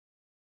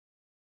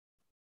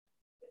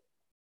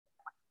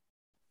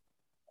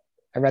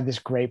 I read this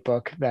great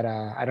book that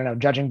I don't know,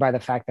 judging by the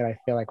fact that I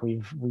feel like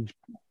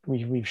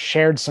we've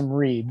shared some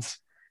reads.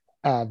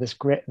 This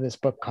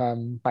book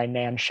by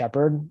Nan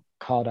Shepherd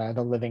called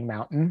The Living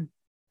Mountain,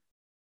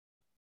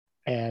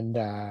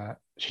 and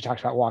she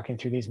talks about walking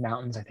through these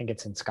mountains. I think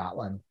it's in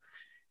Scotland,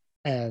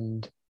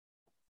 and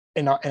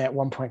and at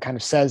one point kind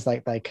of says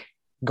like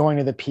going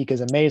to the peak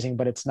is amazing,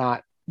 but it's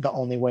not the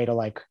only way to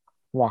like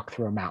walk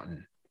through a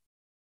mountain,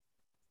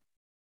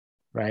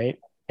 right?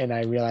 And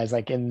I realize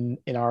like in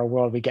our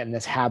world we get in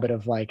this habit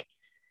of like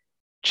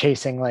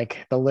chasing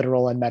like the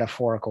literal and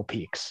metaphorical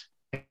peaks,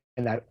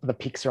 and that the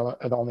peaks are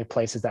the only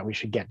places that we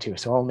should get to.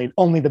 So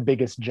only the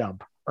biggest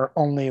jump or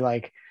only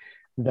like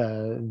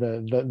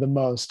the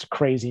most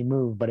crazy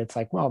move. But it's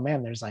like, well,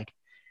 man,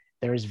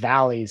 there's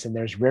valleys and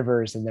there's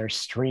rivers and there's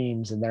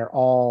streams and they're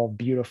all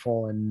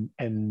beautiful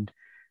and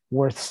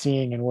worth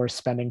seeing and worth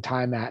spending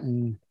time at.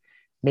 And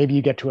maybe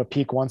you get to a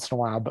peak once in a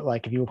while, but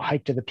like if you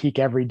hike to the peak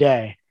every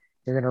day,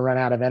 you're going to run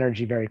out of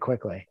energy very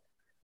quickly.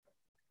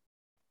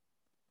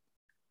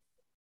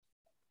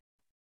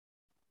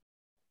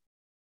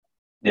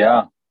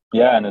 Yeah.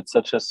 Yeah. And it's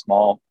such a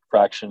small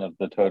fraction of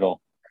the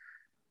total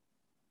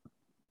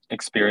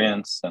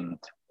experience and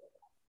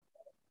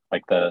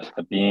like the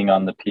being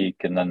on the peak.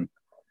 And then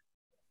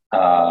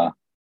uh,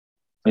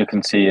 you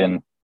can see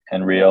in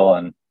real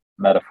and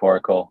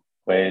metaphorical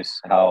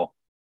ways how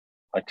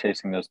like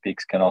chasing those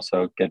peaks can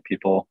also get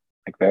people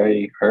like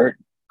very hurt,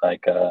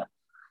 like,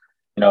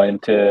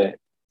 into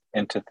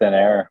thin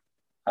air.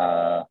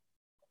 Uh,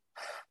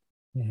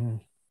 Mm-hmm.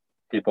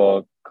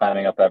 People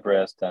climbing up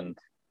Everest and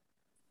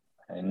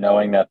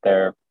knowing that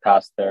they're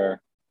past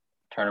their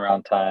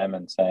turnaround time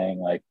and saying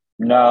like,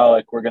 no,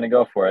 like we're going to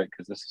go for it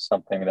because this is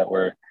something that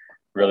we're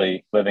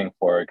really living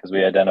for because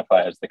we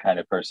identify as the kind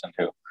of person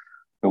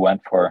who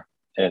went for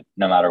it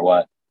no matter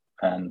what.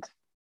 And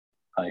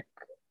like,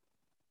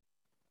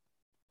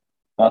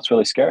 well, that's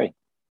really scary.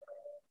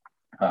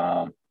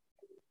 Um,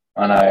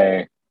 and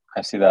I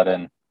see that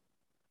in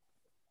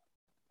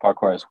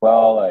parkour as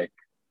well. Like,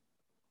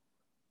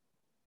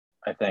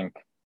 I think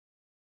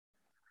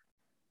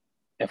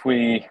if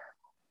we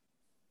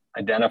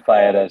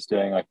identify it as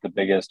doing like the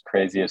biggest,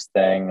 craziest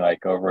thing,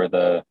 like over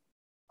the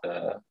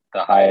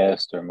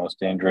highest or most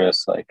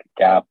dangerous like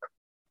gap,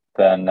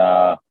 then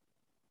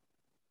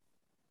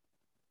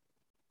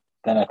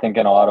then I think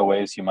in a lot of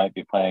ways you might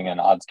be playing an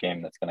odds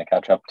game that's going to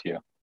catch up to you,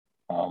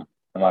 no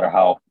matter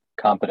how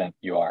competent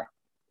you are.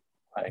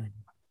 Like,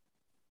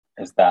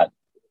 is that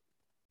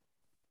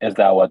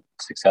what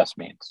success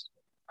means?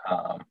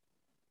 Um,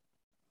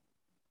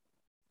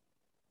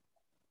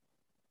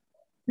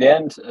 the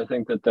end, I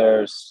think that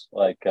there's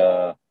like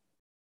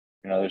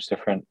there's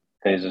different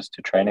phases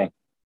to training.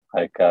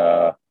 Like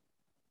the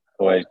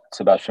way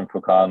Sebastian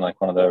Foucault,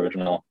 like one of the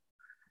original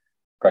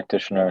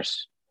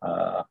practitioners,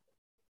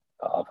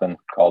 often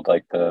called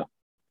like the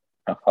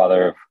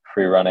father of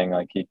free running,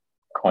 like he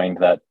coined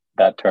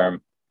that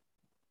term,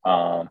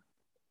 um,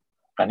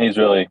 and he's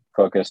really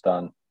focused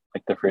on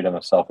like the freedom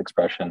of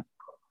self-expression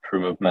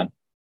through movement.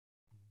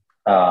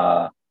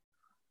 Uh,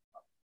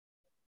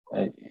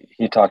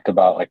 he talked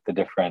about like the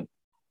different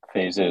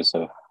phases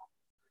of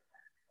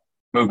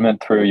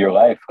movement through your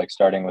life, like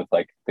starting with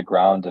like the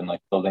ground and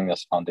like building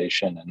this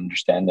foundation and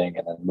understanding,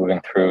 and then moving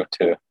through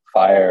to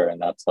fire,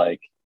 and that's like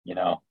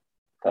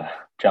the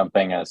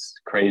jumping as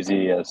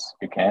crazy as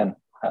you can,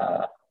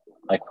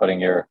 like putting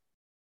your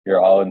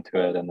all into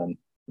it, and then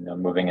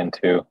moving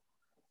into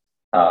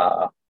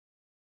uh,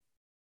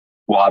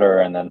 water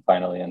and then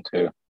finally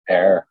into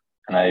air.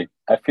 And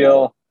I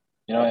feel,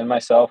 in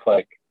myself,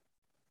 like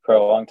for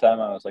a long time,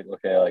 I was like,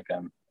 okay, like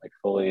I'm like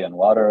fully in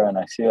water, and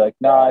I see like,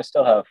 no, I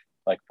still have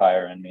like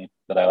fire in me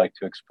that I like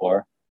to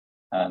explore.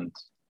 And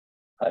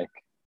like,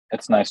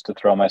 it's nice to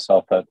throw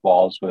myself at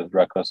walls with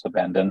reckless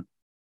abandon.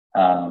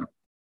 Um,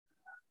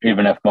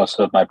 Even if most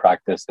of my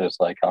practice is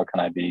like, how can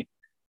I be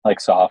like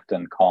soft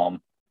and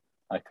calm,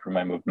 like through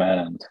my movement,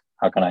 and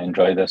how can I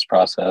enjoy this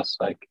process?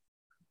 Like,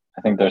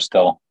 I think there's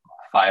still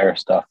fire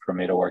stuff for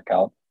me to work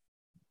out.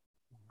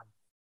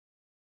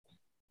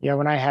 Yeah,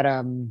 when I had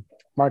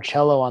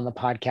Marcello on the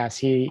podcast,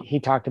 he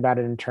talked about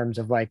it in terms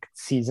of like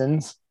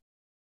seasons,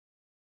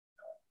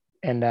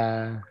 and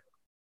I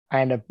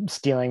end up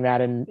stealing that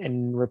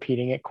and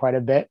repeating it quite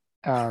a bit.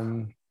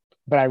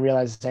 But I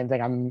realized the same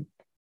thing.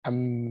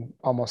 I'm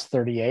almost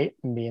 38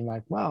 and being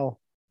like, well,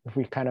 if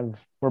we kind of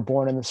were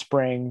born in the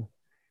spring,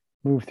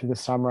 move through the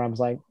summer, I was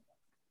like,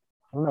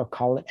 I don't know,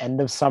 call it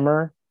end of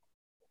summer,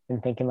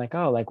 and thinking like,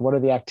 oh, like what are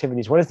the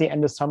activities? What does the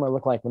end of summer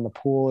look like when the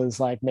pool is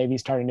like maybe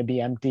starting to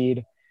be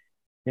emptied?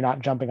 You're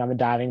not jumping on the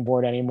diving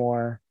board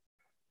anymore,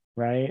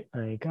 right?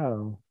 Like,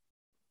 oh,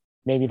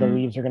 maybe the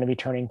leaves are going to be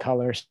turning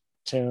colors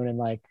soon, and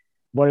like,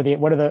 what are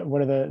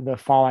the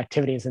fall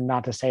activities? And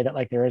not to say that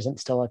like there isn't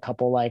still a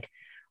couple like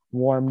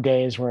warm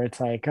days where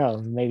it's like, oh,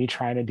 maybe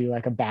trying to do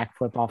like a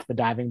backflip off the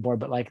diving board,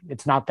 but like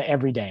it's not the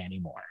everyday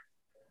anymore.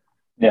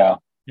 Yeah.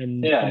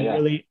 And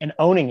really and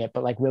owning it,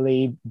 but like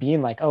really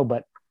being like, oh,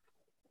 but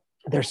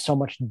there's so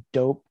much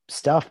dope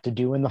stuff to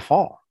do in the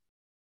fall,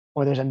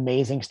 or there's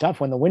amazing stuff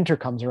when the winter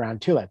comes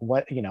around too. Like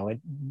what,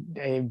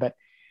 but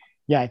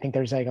yeah, I think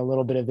there's like a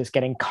little bit of this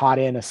getting caught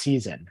in a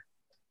season,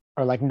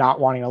 or like not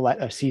wanting to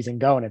let a season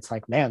go. And it's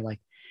like, man, like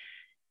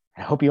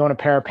I hope you own a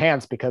pair of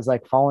pants, because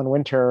like fall and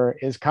winter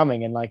is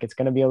coming, and like it's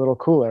going to be a little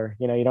cooler.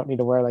 You don't need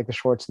to wear like the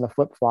shorts and the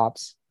flip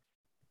flops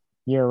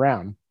year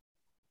round.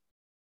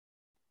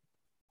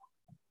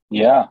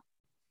 Yeah.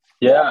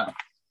 Yeah.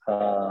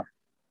 Uh,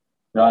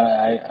 no,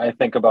 I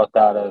think about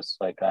that as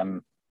like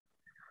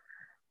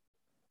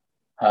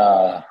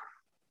uh,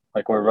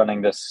 like we're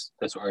running this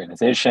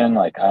organization.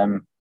 Like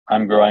I'm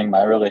growing.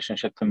 My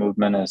relationship to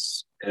movement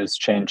is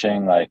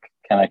changing. Like,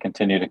 can I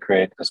continue to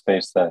create a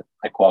space that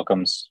like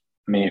welcomes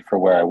me for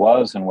where I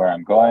was and where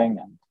I'm going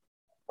and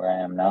where I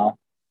am now?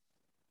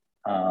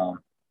 Um,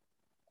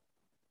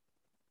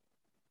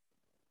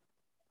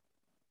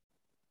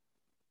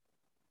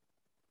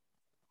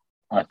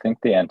 I think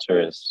the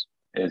answer is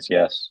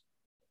yes.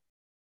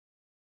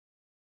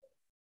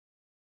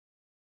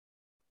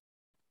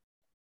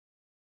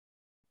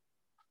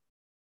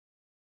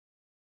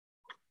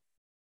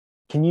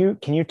 Can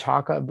you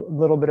talk a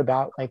little bit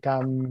about like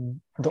the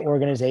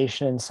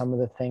organization and some of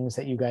the things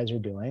that you guys are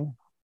doing?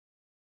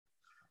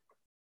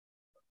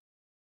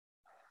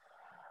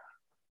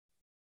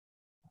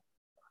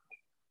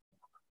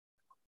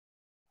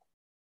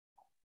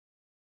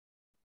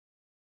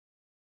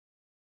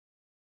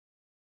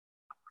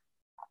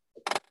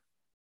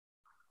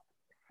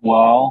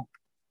 Well,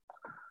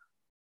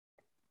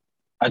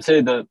 I'd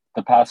say the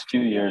past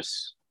few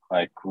years,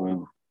 like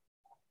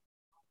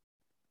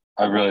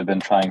I've really been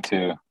trying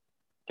to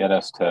get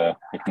us to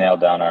like nail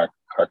down our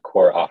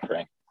core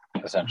offering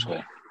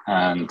essentially,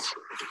 and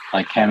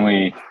like can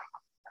we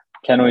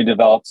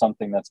develop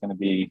something that's going to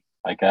be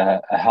like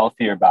a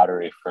healthier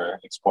battery for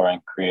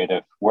exploring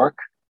creative work?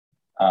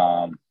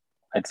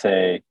 I'd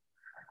say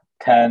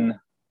 10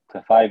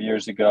 to 5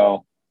 years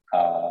ago,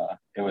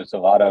 it was a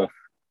lot of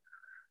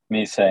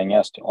me saying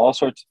yes to all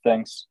sorts of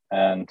things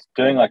and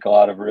doing like a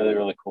lot of really,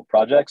 really cool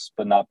projects,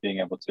 but not being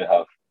able to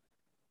have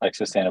like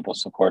sustainable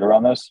support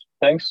around those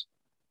things.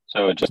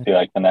 So it would just be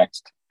like the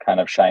next kind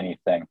of shiny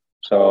thing.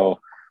 So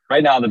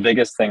right now, the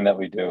biggest thing that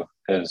we do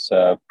is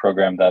a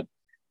program that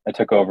I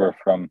took over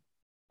from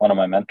one of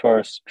my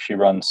mentors. She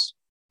runs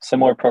a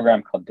similar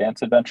program called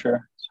Dance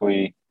Adventure. So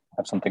we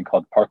have something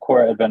called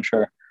Parkour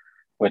Adventure,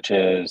 which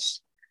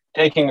is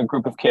taking a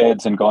group of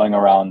kids and going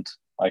around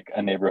like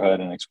a neighborhood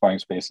and exploring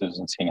spaces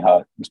and seeing how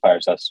it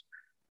inspires us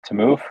to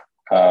move.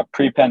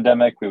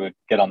 Pre-pandemic, we would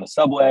get on the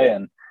subway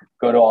and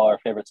go to all our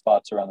favorite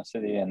spots around the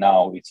city. And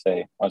now we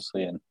stay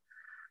mostly in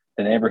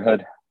the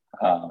neighborhood.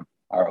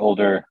 Our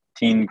older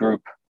teen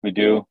group, we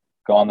do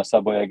go on the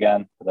subway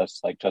again. But that's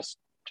like just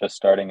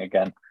starting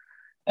again.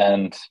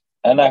 And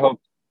I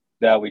hope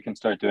that we can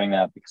start doing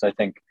that, because I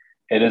think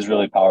it is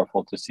really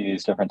powerful to see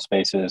these different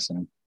spaces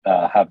and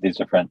have these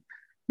different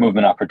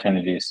movement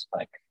opportunities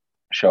like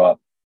show up.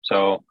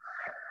 So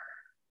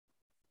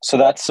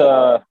that's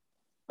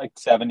like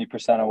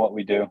 70% of what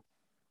we do.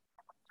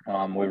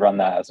 We run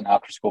that as an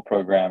after school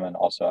program and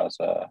also as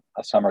a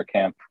summer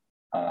camp.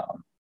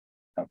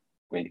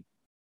 We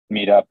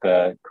meet up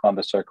at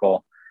Columbus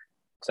Circle,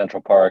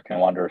 Central Park, and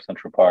wander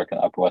Central Park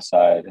and Upper West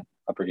Side,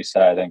 Upper East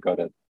Side, and go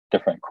to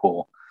different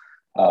cool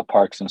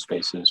parks and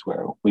spaces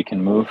where we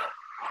can move.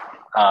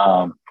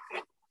 I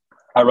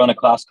run a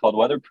class called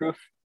Weatherproof,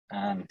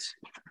 and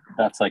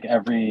that's like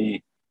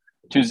every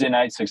Tuesday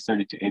night,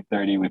 6:30 to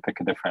 8:30, we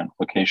pick a different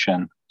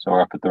location. So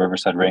we're up at the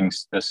Riverside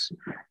Rings this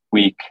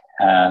week,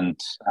 and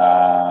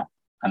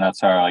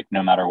that's our like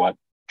no matter what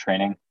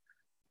training,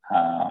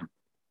 and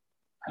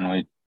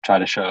we try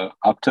to show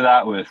up to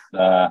that with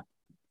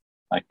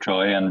like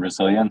joy and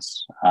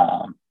resilience.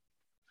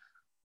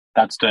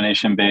 That's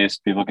donation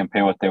based. People can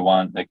pay what they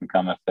want. They can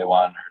come if they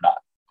want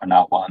or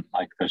not want.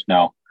 Like there's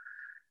no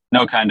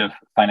kind of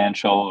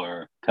financial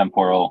or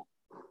temporal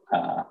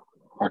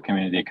or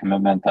community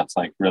commitment. That's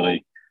like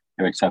really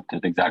you're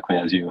accepted exactly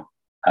as you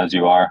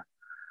are.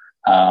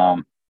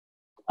 And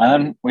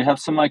then we have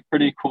some like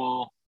pretty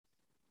cool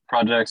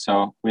projects.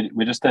 So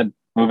we just did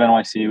Move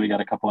NYC. We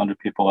got a couple hundred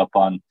people up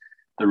on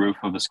the roof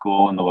of the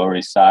school in the Lower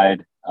East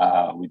Side.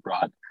 We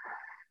brought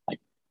like,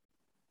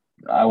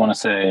 I want to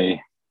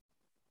say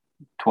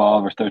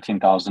 12 or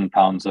 13,000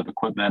 pounds of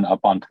equipment up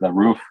onto the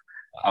roof,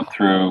 up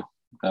through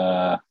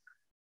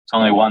it's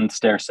only one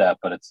stair set,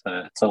 but it's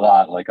a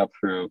lot, like up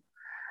through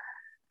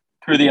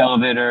the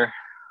elevator,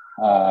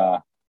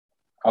 up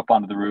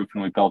onto the roof.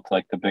 And we built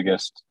like the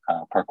biggest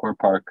parkour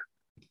park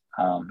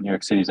New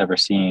York City's ever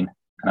seen.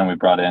 And then we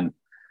brought in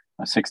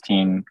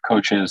 16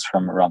 coaches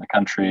from around the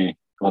country,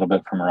 a little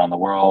bit from around the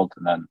world,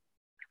 and then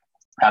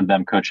had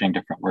them coaching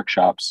different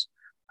workshops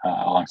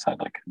alongside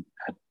like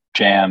a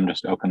jam,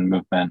 just open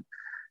movement.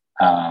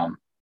 And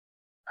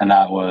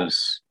that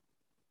was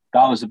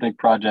a big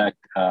project.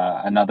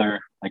 Another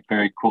like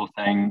very cool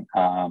thing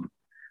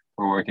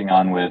we're working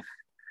on with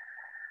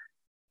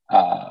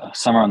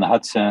Summer on the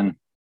Hudson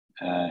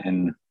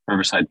in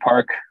Riverside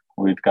Park.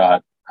 We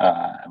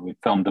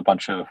filmed a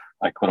bunch of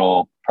like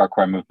little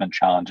parkour movement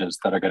challenges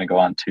that are going to go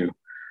onto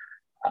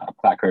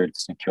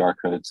placards and QR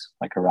codes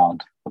like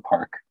around the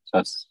park. So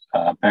that's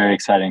very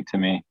exciting to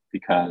me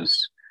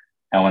because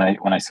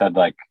when I said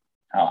like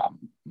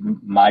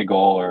my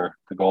goal or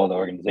the goal of the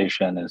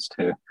organization is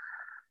to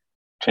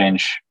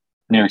change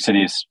New York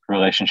City's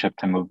relationship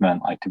to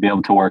movement, like to be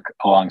able to work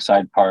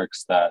alongside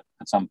parks that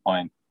at some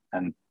point,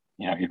 and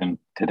even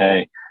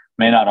today,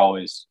 may not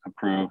always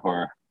approve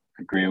or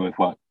agree with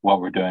what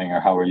we're doing or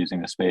how we're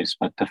using the space,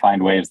 but to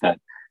find ways that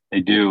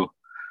they do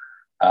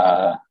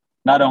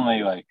not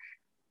only like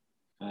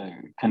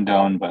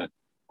condone but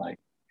like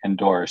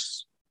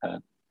endorse,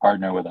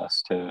 partner with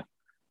us to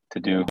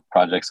do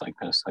projects like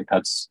this. Like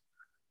that's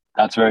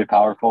very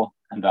powerful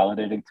and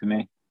validating to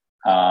me.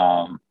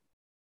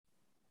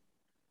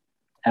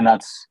 And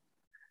that's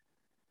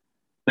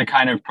the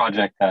kind of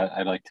project that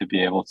I'd like to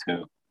be able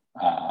to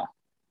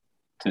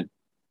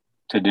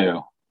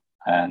do.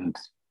 And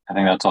I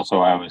think that's also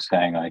why I was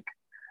saying, like,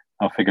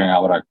 figuring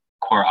out what our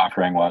core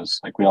offering was.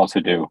 Like, we also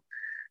do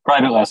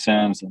private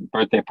lessons and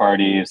birthday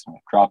parties and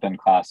drop-in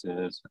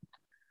classes.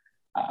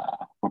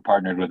 We're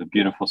partnered with a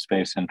beautiful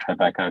space in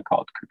Tribeca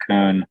called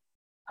Cocoon.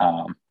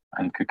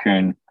 And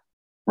Cocoon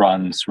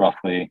runs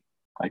roughly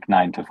like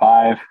 9 to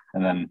 5.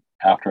 And then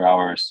after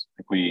hours,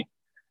 like we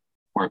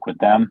work with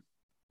them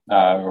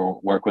or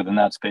work within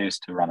that space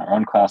to run our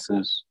own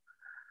classes.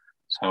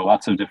 So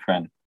lots of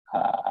different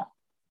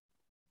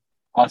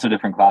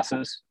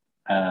classes,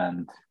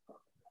 and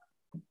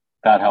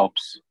that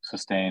helps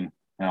sustain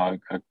a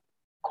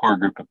core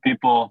group of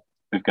people.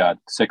 We've got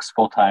 6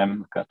 full-time,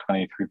 we've got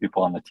 23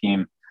 people on the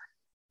team,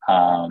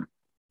 and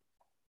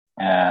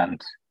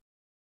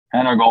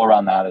our goal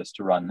around that is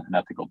to run an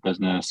ethical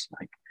business,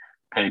 like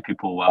pay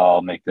people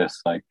well, make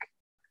this like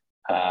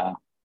a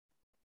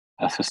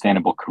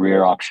sustainable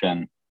career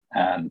option,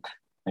 and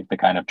like the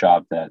kind of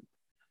job that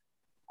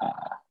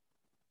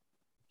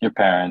your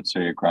parents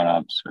or your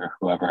grown-ups or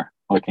whoever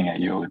looking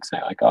at you would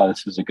say like, oh,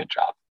 this is a good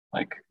job.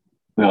 Like,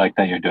 we like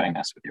that you're doing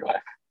this with your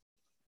life.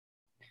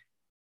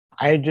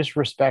 I just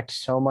respect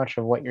so much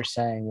of what you're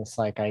saying. This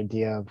like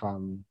idea of,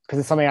 because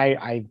it's something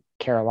I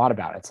care a lot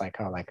about. It's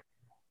like, oh, like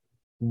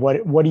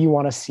what do you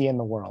want to see in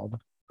the world?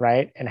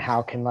 Right. And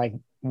how can like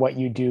what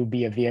you do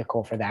be a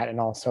vehicle for that? And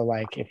also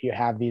like, if you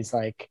have these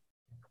like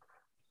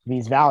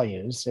these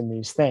values and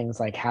these things,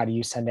 like how do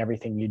you send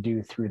everything you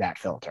do through that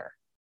filter?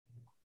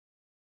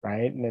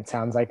 Right. And it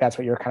sounds like that's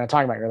what you're kind of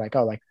talking about. You're like,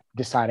 oh, like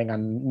deciding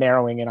on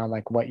narrowing in on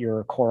like what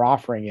your core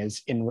offering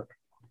is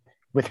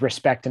with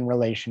respect in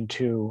relation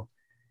to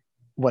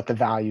what the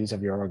values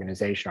of your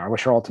organization are,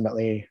 which are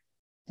ultimately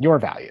your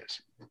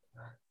values.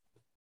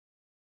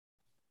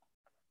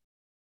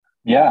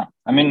 Yeah.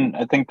 I mean,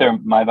 I think they're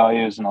my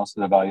values and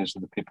also the values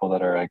of the people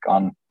that are like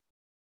on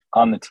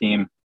the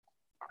team.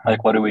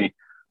 Like, what do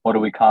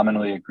we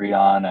commonly agree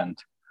on? And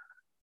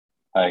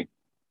like,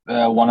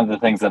 one of the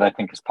things that I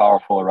think is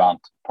powerful around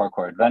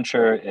Parkour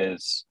Adventure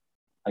is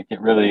like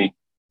it really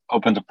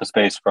opens up the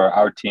space for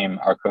our team,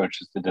 our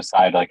coaches, to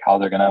decide like how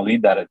they're going to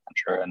lead that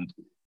adventure and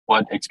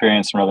what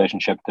experience and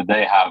relationship do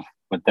they have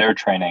with their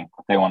training,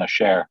 what they want to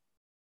share,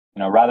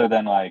 rather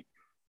than like,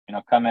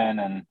 come in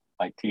and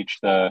like teach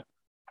the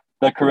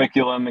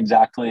curriculum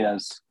exactly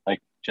as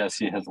like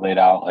Jesse has laid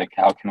out. Like,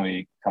 how can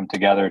we come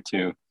together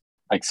to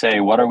like say,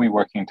 what are we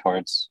working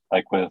towards?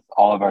 Like with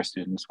all of our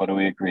students, what do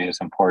we agree is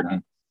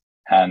important?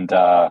 And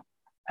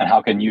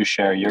how can you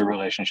share your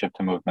relationship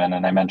to movement?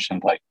 And I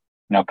mentioned like,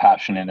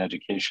 passion in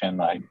education.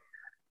 Like,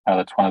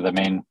 that's one of the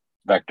main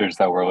vectors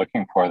that we're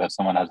looking for, that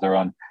someone has their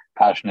own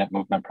passionate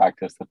movement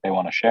practice that they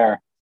want to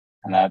share,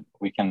 and that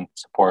we can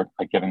support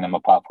by giving them a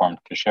platform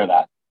to share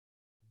that.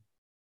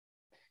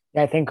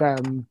 Yeah, I think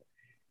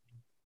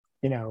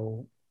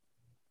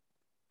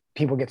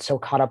people get so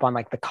caught up on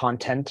like the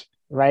content,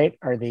 right?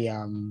 Or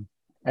the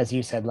as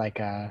you said, like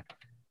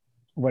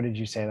what did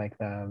you say? Like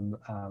the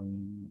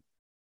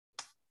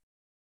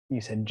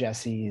you said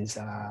Jesse's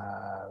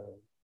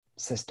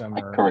system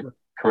like or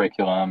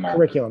curriculum,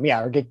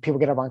 yeah, or people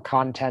get up on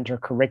content or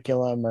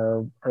curriculum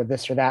or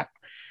this or that.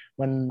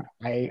 When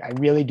I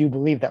really do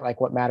believe that like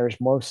what matters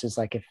most is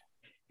like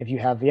if you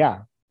have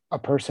a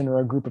person or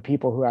a group of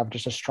people who have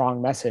just a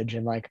strong message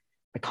and like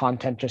the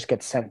content just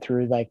gets sent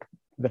through like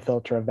the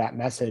filter of that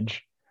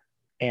message,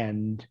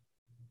 and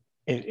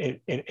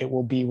it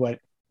will be what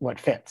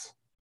fits.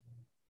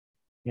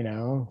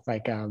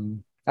 Like I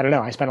don't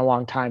know. I spent a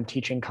long time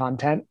teaching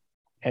content,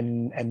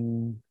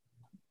 and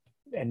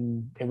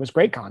it was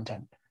great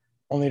content,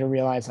 only to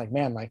realize like,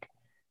 man, like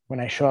when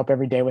I show up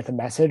every day with a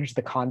message,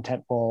 the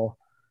content will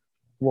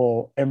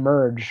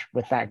emerge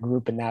with that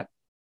group in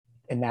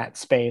that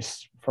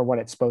space for what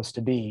it's supposed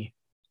to be,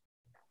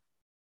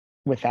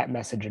 with that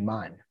message in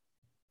mind.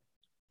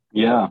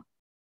 Yeah.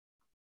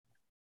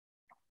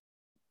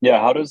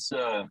 How does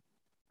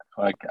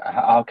like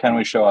how can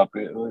we show up?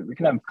 We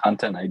can have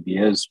content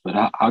ideas, but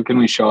how can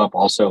we show up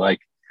also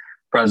like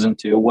present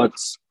to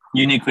what's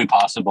uniquely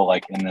possible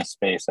like in this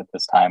space at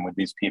this time with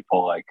these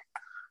people, like,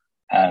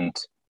 and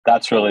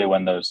that's really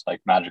when those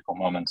like magical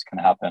moments can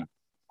happen,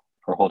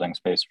 for holding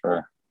space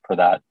for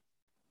that.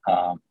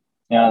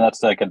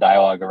 That's like a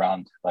dialogue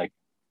around like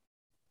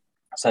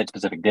site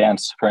specific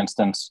dance, for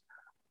instance.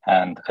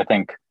 And I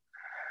think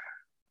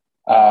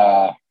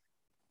I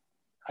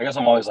guess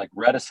I'm always like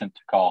reticent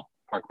to call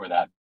parkour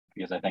that,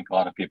 because I think a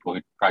lot of people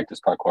who practice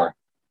parkour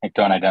like,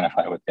 don't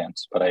identify with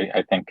dance. But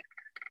I think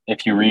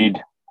if you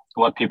read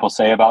what people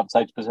say about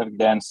site specific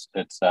dance,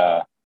 it's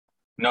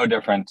no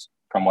different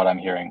from what I'm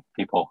hearing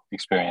people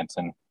experience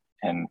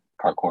in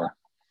parkour.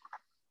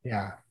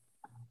 Yeah.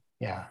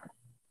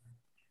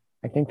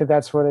 I think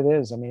that's what it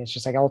is. I mean, it's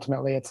just like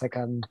ultimately it's like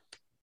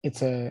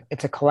it's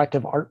a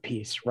collective art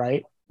piece,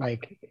 right?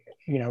 Like,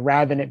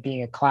 rather than it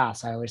being a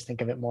class, I always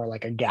think of it more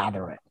like a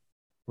gathering,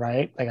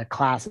 right? Like a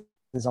class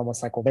is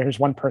almost like, well, there's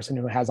one person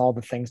who has all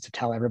the things to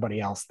tell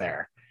everybody else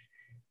there.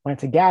 When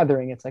it's a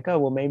gathering, it's like, oh,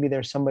 well, maybe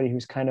there's somebody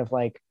who's kind of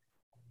like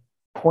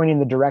pointing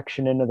the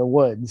direction into the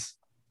woods,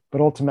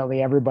 but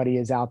ultimately everybody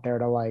is out there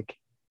to like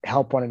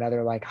help one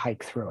another, like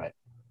hike through it.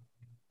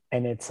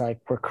 And it's like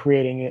we're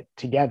creating it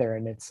together,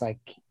 and it's like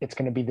it's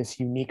going to be this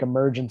unique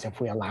emergence if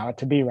we allow it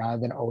to be,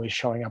 rather than always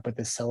showing up with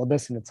this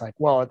syllabus and it's like,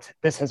 well,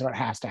 this is what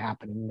has to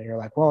happen, and you're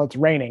like, well, it's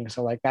raining,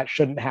 so like that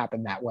shouldn't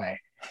happen that way.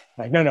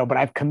 Like, no, but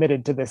I've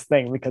committed to this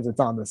thing because it's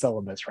on the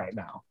syllabus right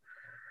now.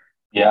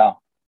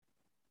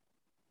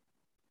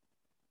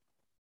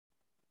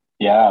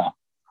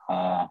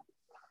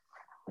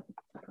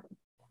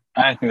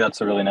 I think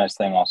that's a really nice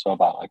thing also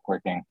about like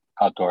working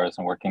outdoors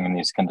and working in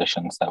these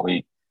conditions that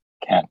we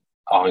can't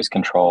always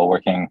control,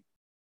 working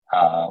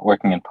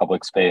in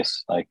public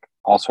space. Like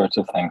all sorts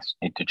of things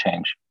need to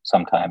change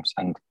sometimes,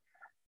 and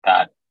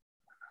that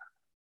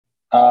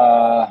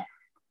I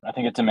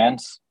think it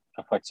demands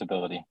a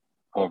flexibility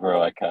over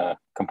like a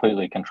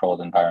completely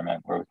controlled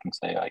environment where we can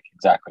say like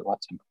exactly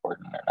what's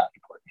important or not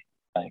important.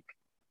 Like,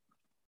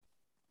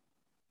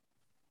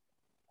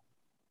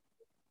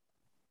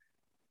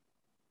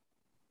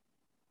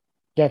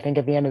 yeah, I think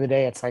at the end of the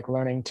day, it's like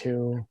learning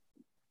to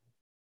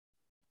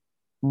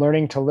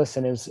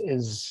listen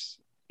is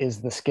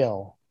the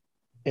skill,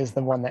 is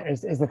the one that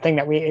is the thing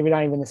that we're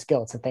not even the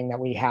skill. It's the thing that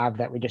we have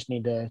that we just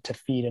need to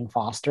feed and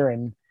foster.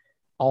 And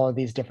all of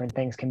these different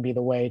things can be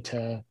the way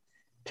to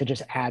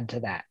just add to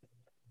that.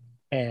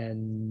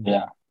 And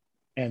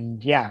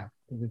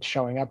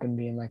showing up and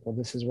being like, well,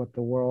 this is what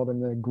the world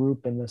and the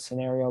group and the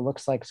scenario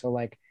looks like. So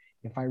like,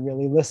 if I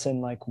really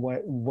listen, like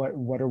what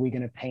are we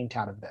going to paint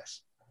out of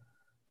this?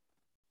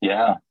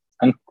 Yeah.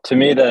 And to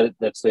me,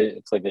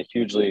 it's like a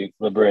hugely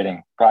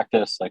liberating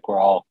practice. Like we're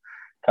all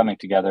coming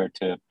together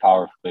to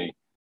powerfully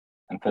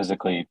and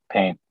physically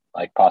paint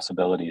like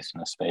possibilities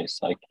in a space.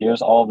 Like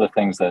here's all the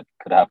things that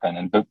could happen.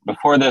 And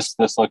before this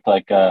looked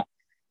like I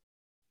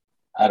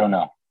don't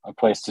know, a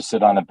place to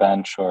sit on a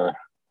bench or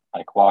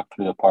like walk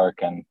through the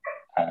park. And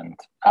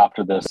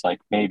after this, like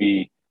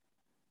maybe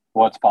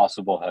what's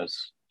possible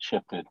has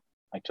shifted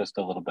like just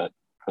a little bit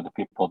for the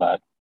people that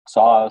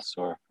saw us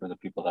or for the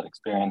people that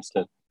experienced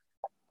it.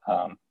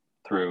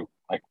 Through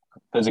like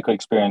physically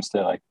experienced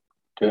it, like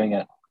doing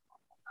it,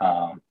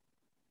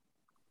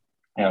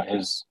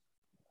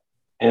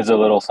 is a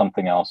little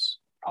something else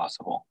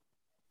possible,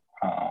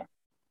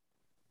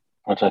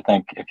 which I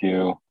think if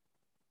you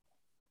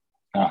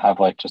have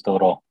like just a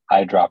little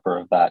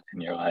eyedropper of that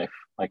in your life,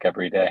 like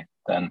every day,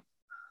 then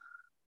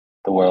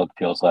the world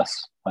feels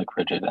less like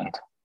rigid and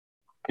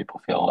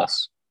people feel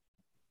less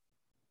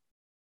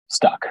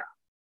stuck.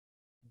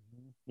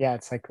 Yeah,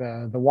 it's like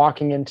the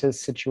walking into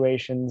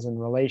situations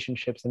and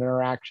relationships and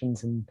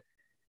interactions and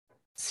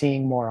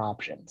seeing more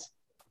options.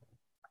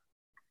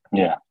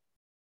 Yeah.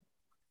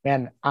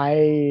 Man,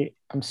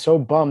 I'm so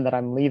bummed that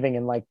I'm leaving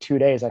in like 2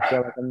 days. I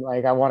feel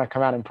like I want to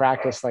come out and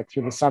practice like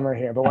through the summer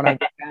here. But when I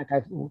get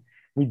back,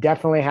 we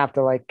definitely have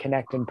to like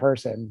connect in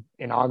person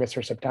in August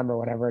or September,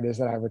 whenever it is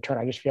that I return.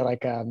 I just feel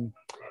like I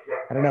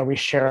don't know, we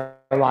share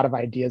a lot of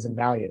ideas and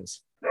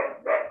values.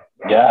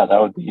 Yeah,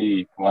 that would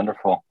be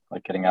wonderful.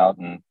 Like getting out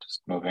and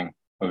just moving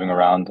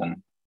around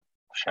and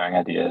sharing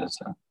ideas.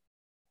 And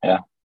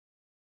yeah,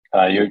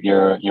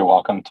 you're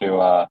welcome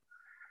to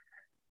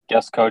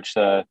guest coach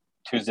the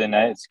Tuesday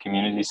nights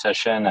community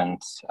session,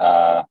 and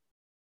I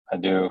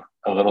do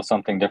a little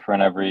something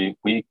different every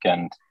week.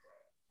 And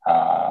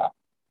uh,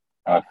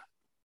 if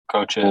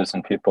coaches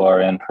and people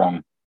are in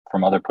from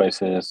other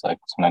places, like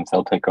sometimes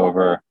they'll take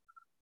over.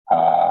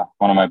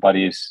 One of my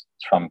buddies is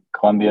from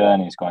Colombia,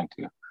 and he's going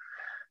to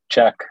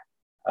Czech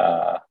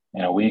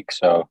in a week,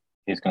 so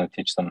he's going to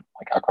teach them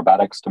like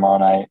acrobatics tomorrow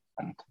night.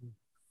 And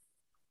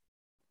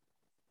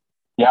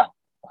yeah,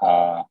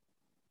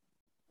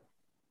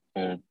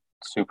 you're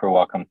super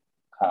welcome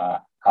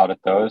out at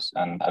those,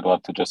 and I'd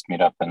love to just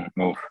meet up and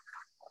move.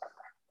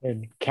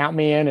 And count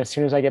me in as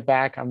soon as I get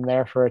back. I'm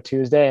there for a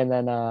Tuesday, and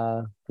then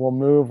we'll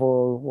move.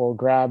 We'll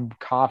grab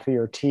coffee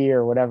or tea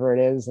or whatever it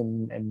is,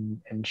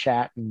 and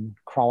chat and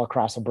crawl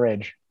across a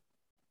bridge.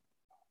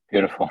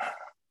 Beautiful.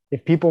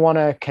 If people want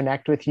to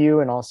connect with you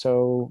and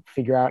also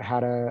figure out how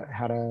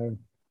to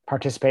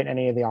participate in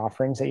any of the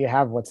offerings that you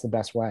have, what's the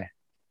best way?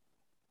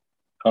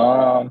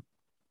 You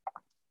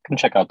can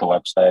check out the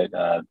website,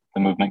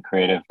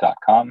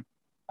 themovementcreative.com,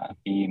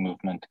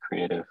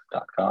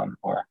 themovementcreative.com,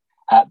 or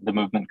at the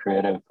movement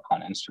creative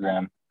on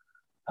Instagram.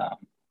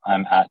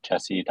 I'm at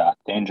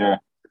jesse.danger.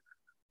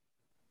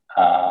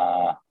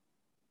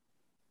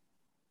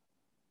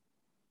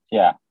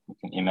 Yeah, you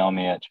can email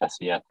me at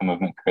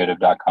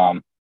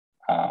jesse@themovementcreative.com.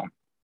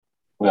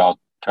 We all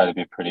try to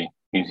be pretty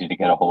easy to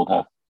get a hold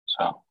of.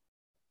 So,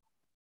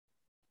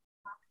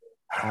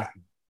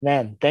 Awesome.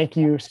 Man, thank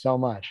you so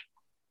much.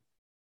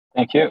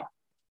 thank you.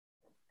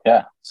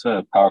 Yeah, it's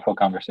a powerful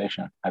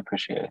conversation. I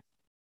appreciate it.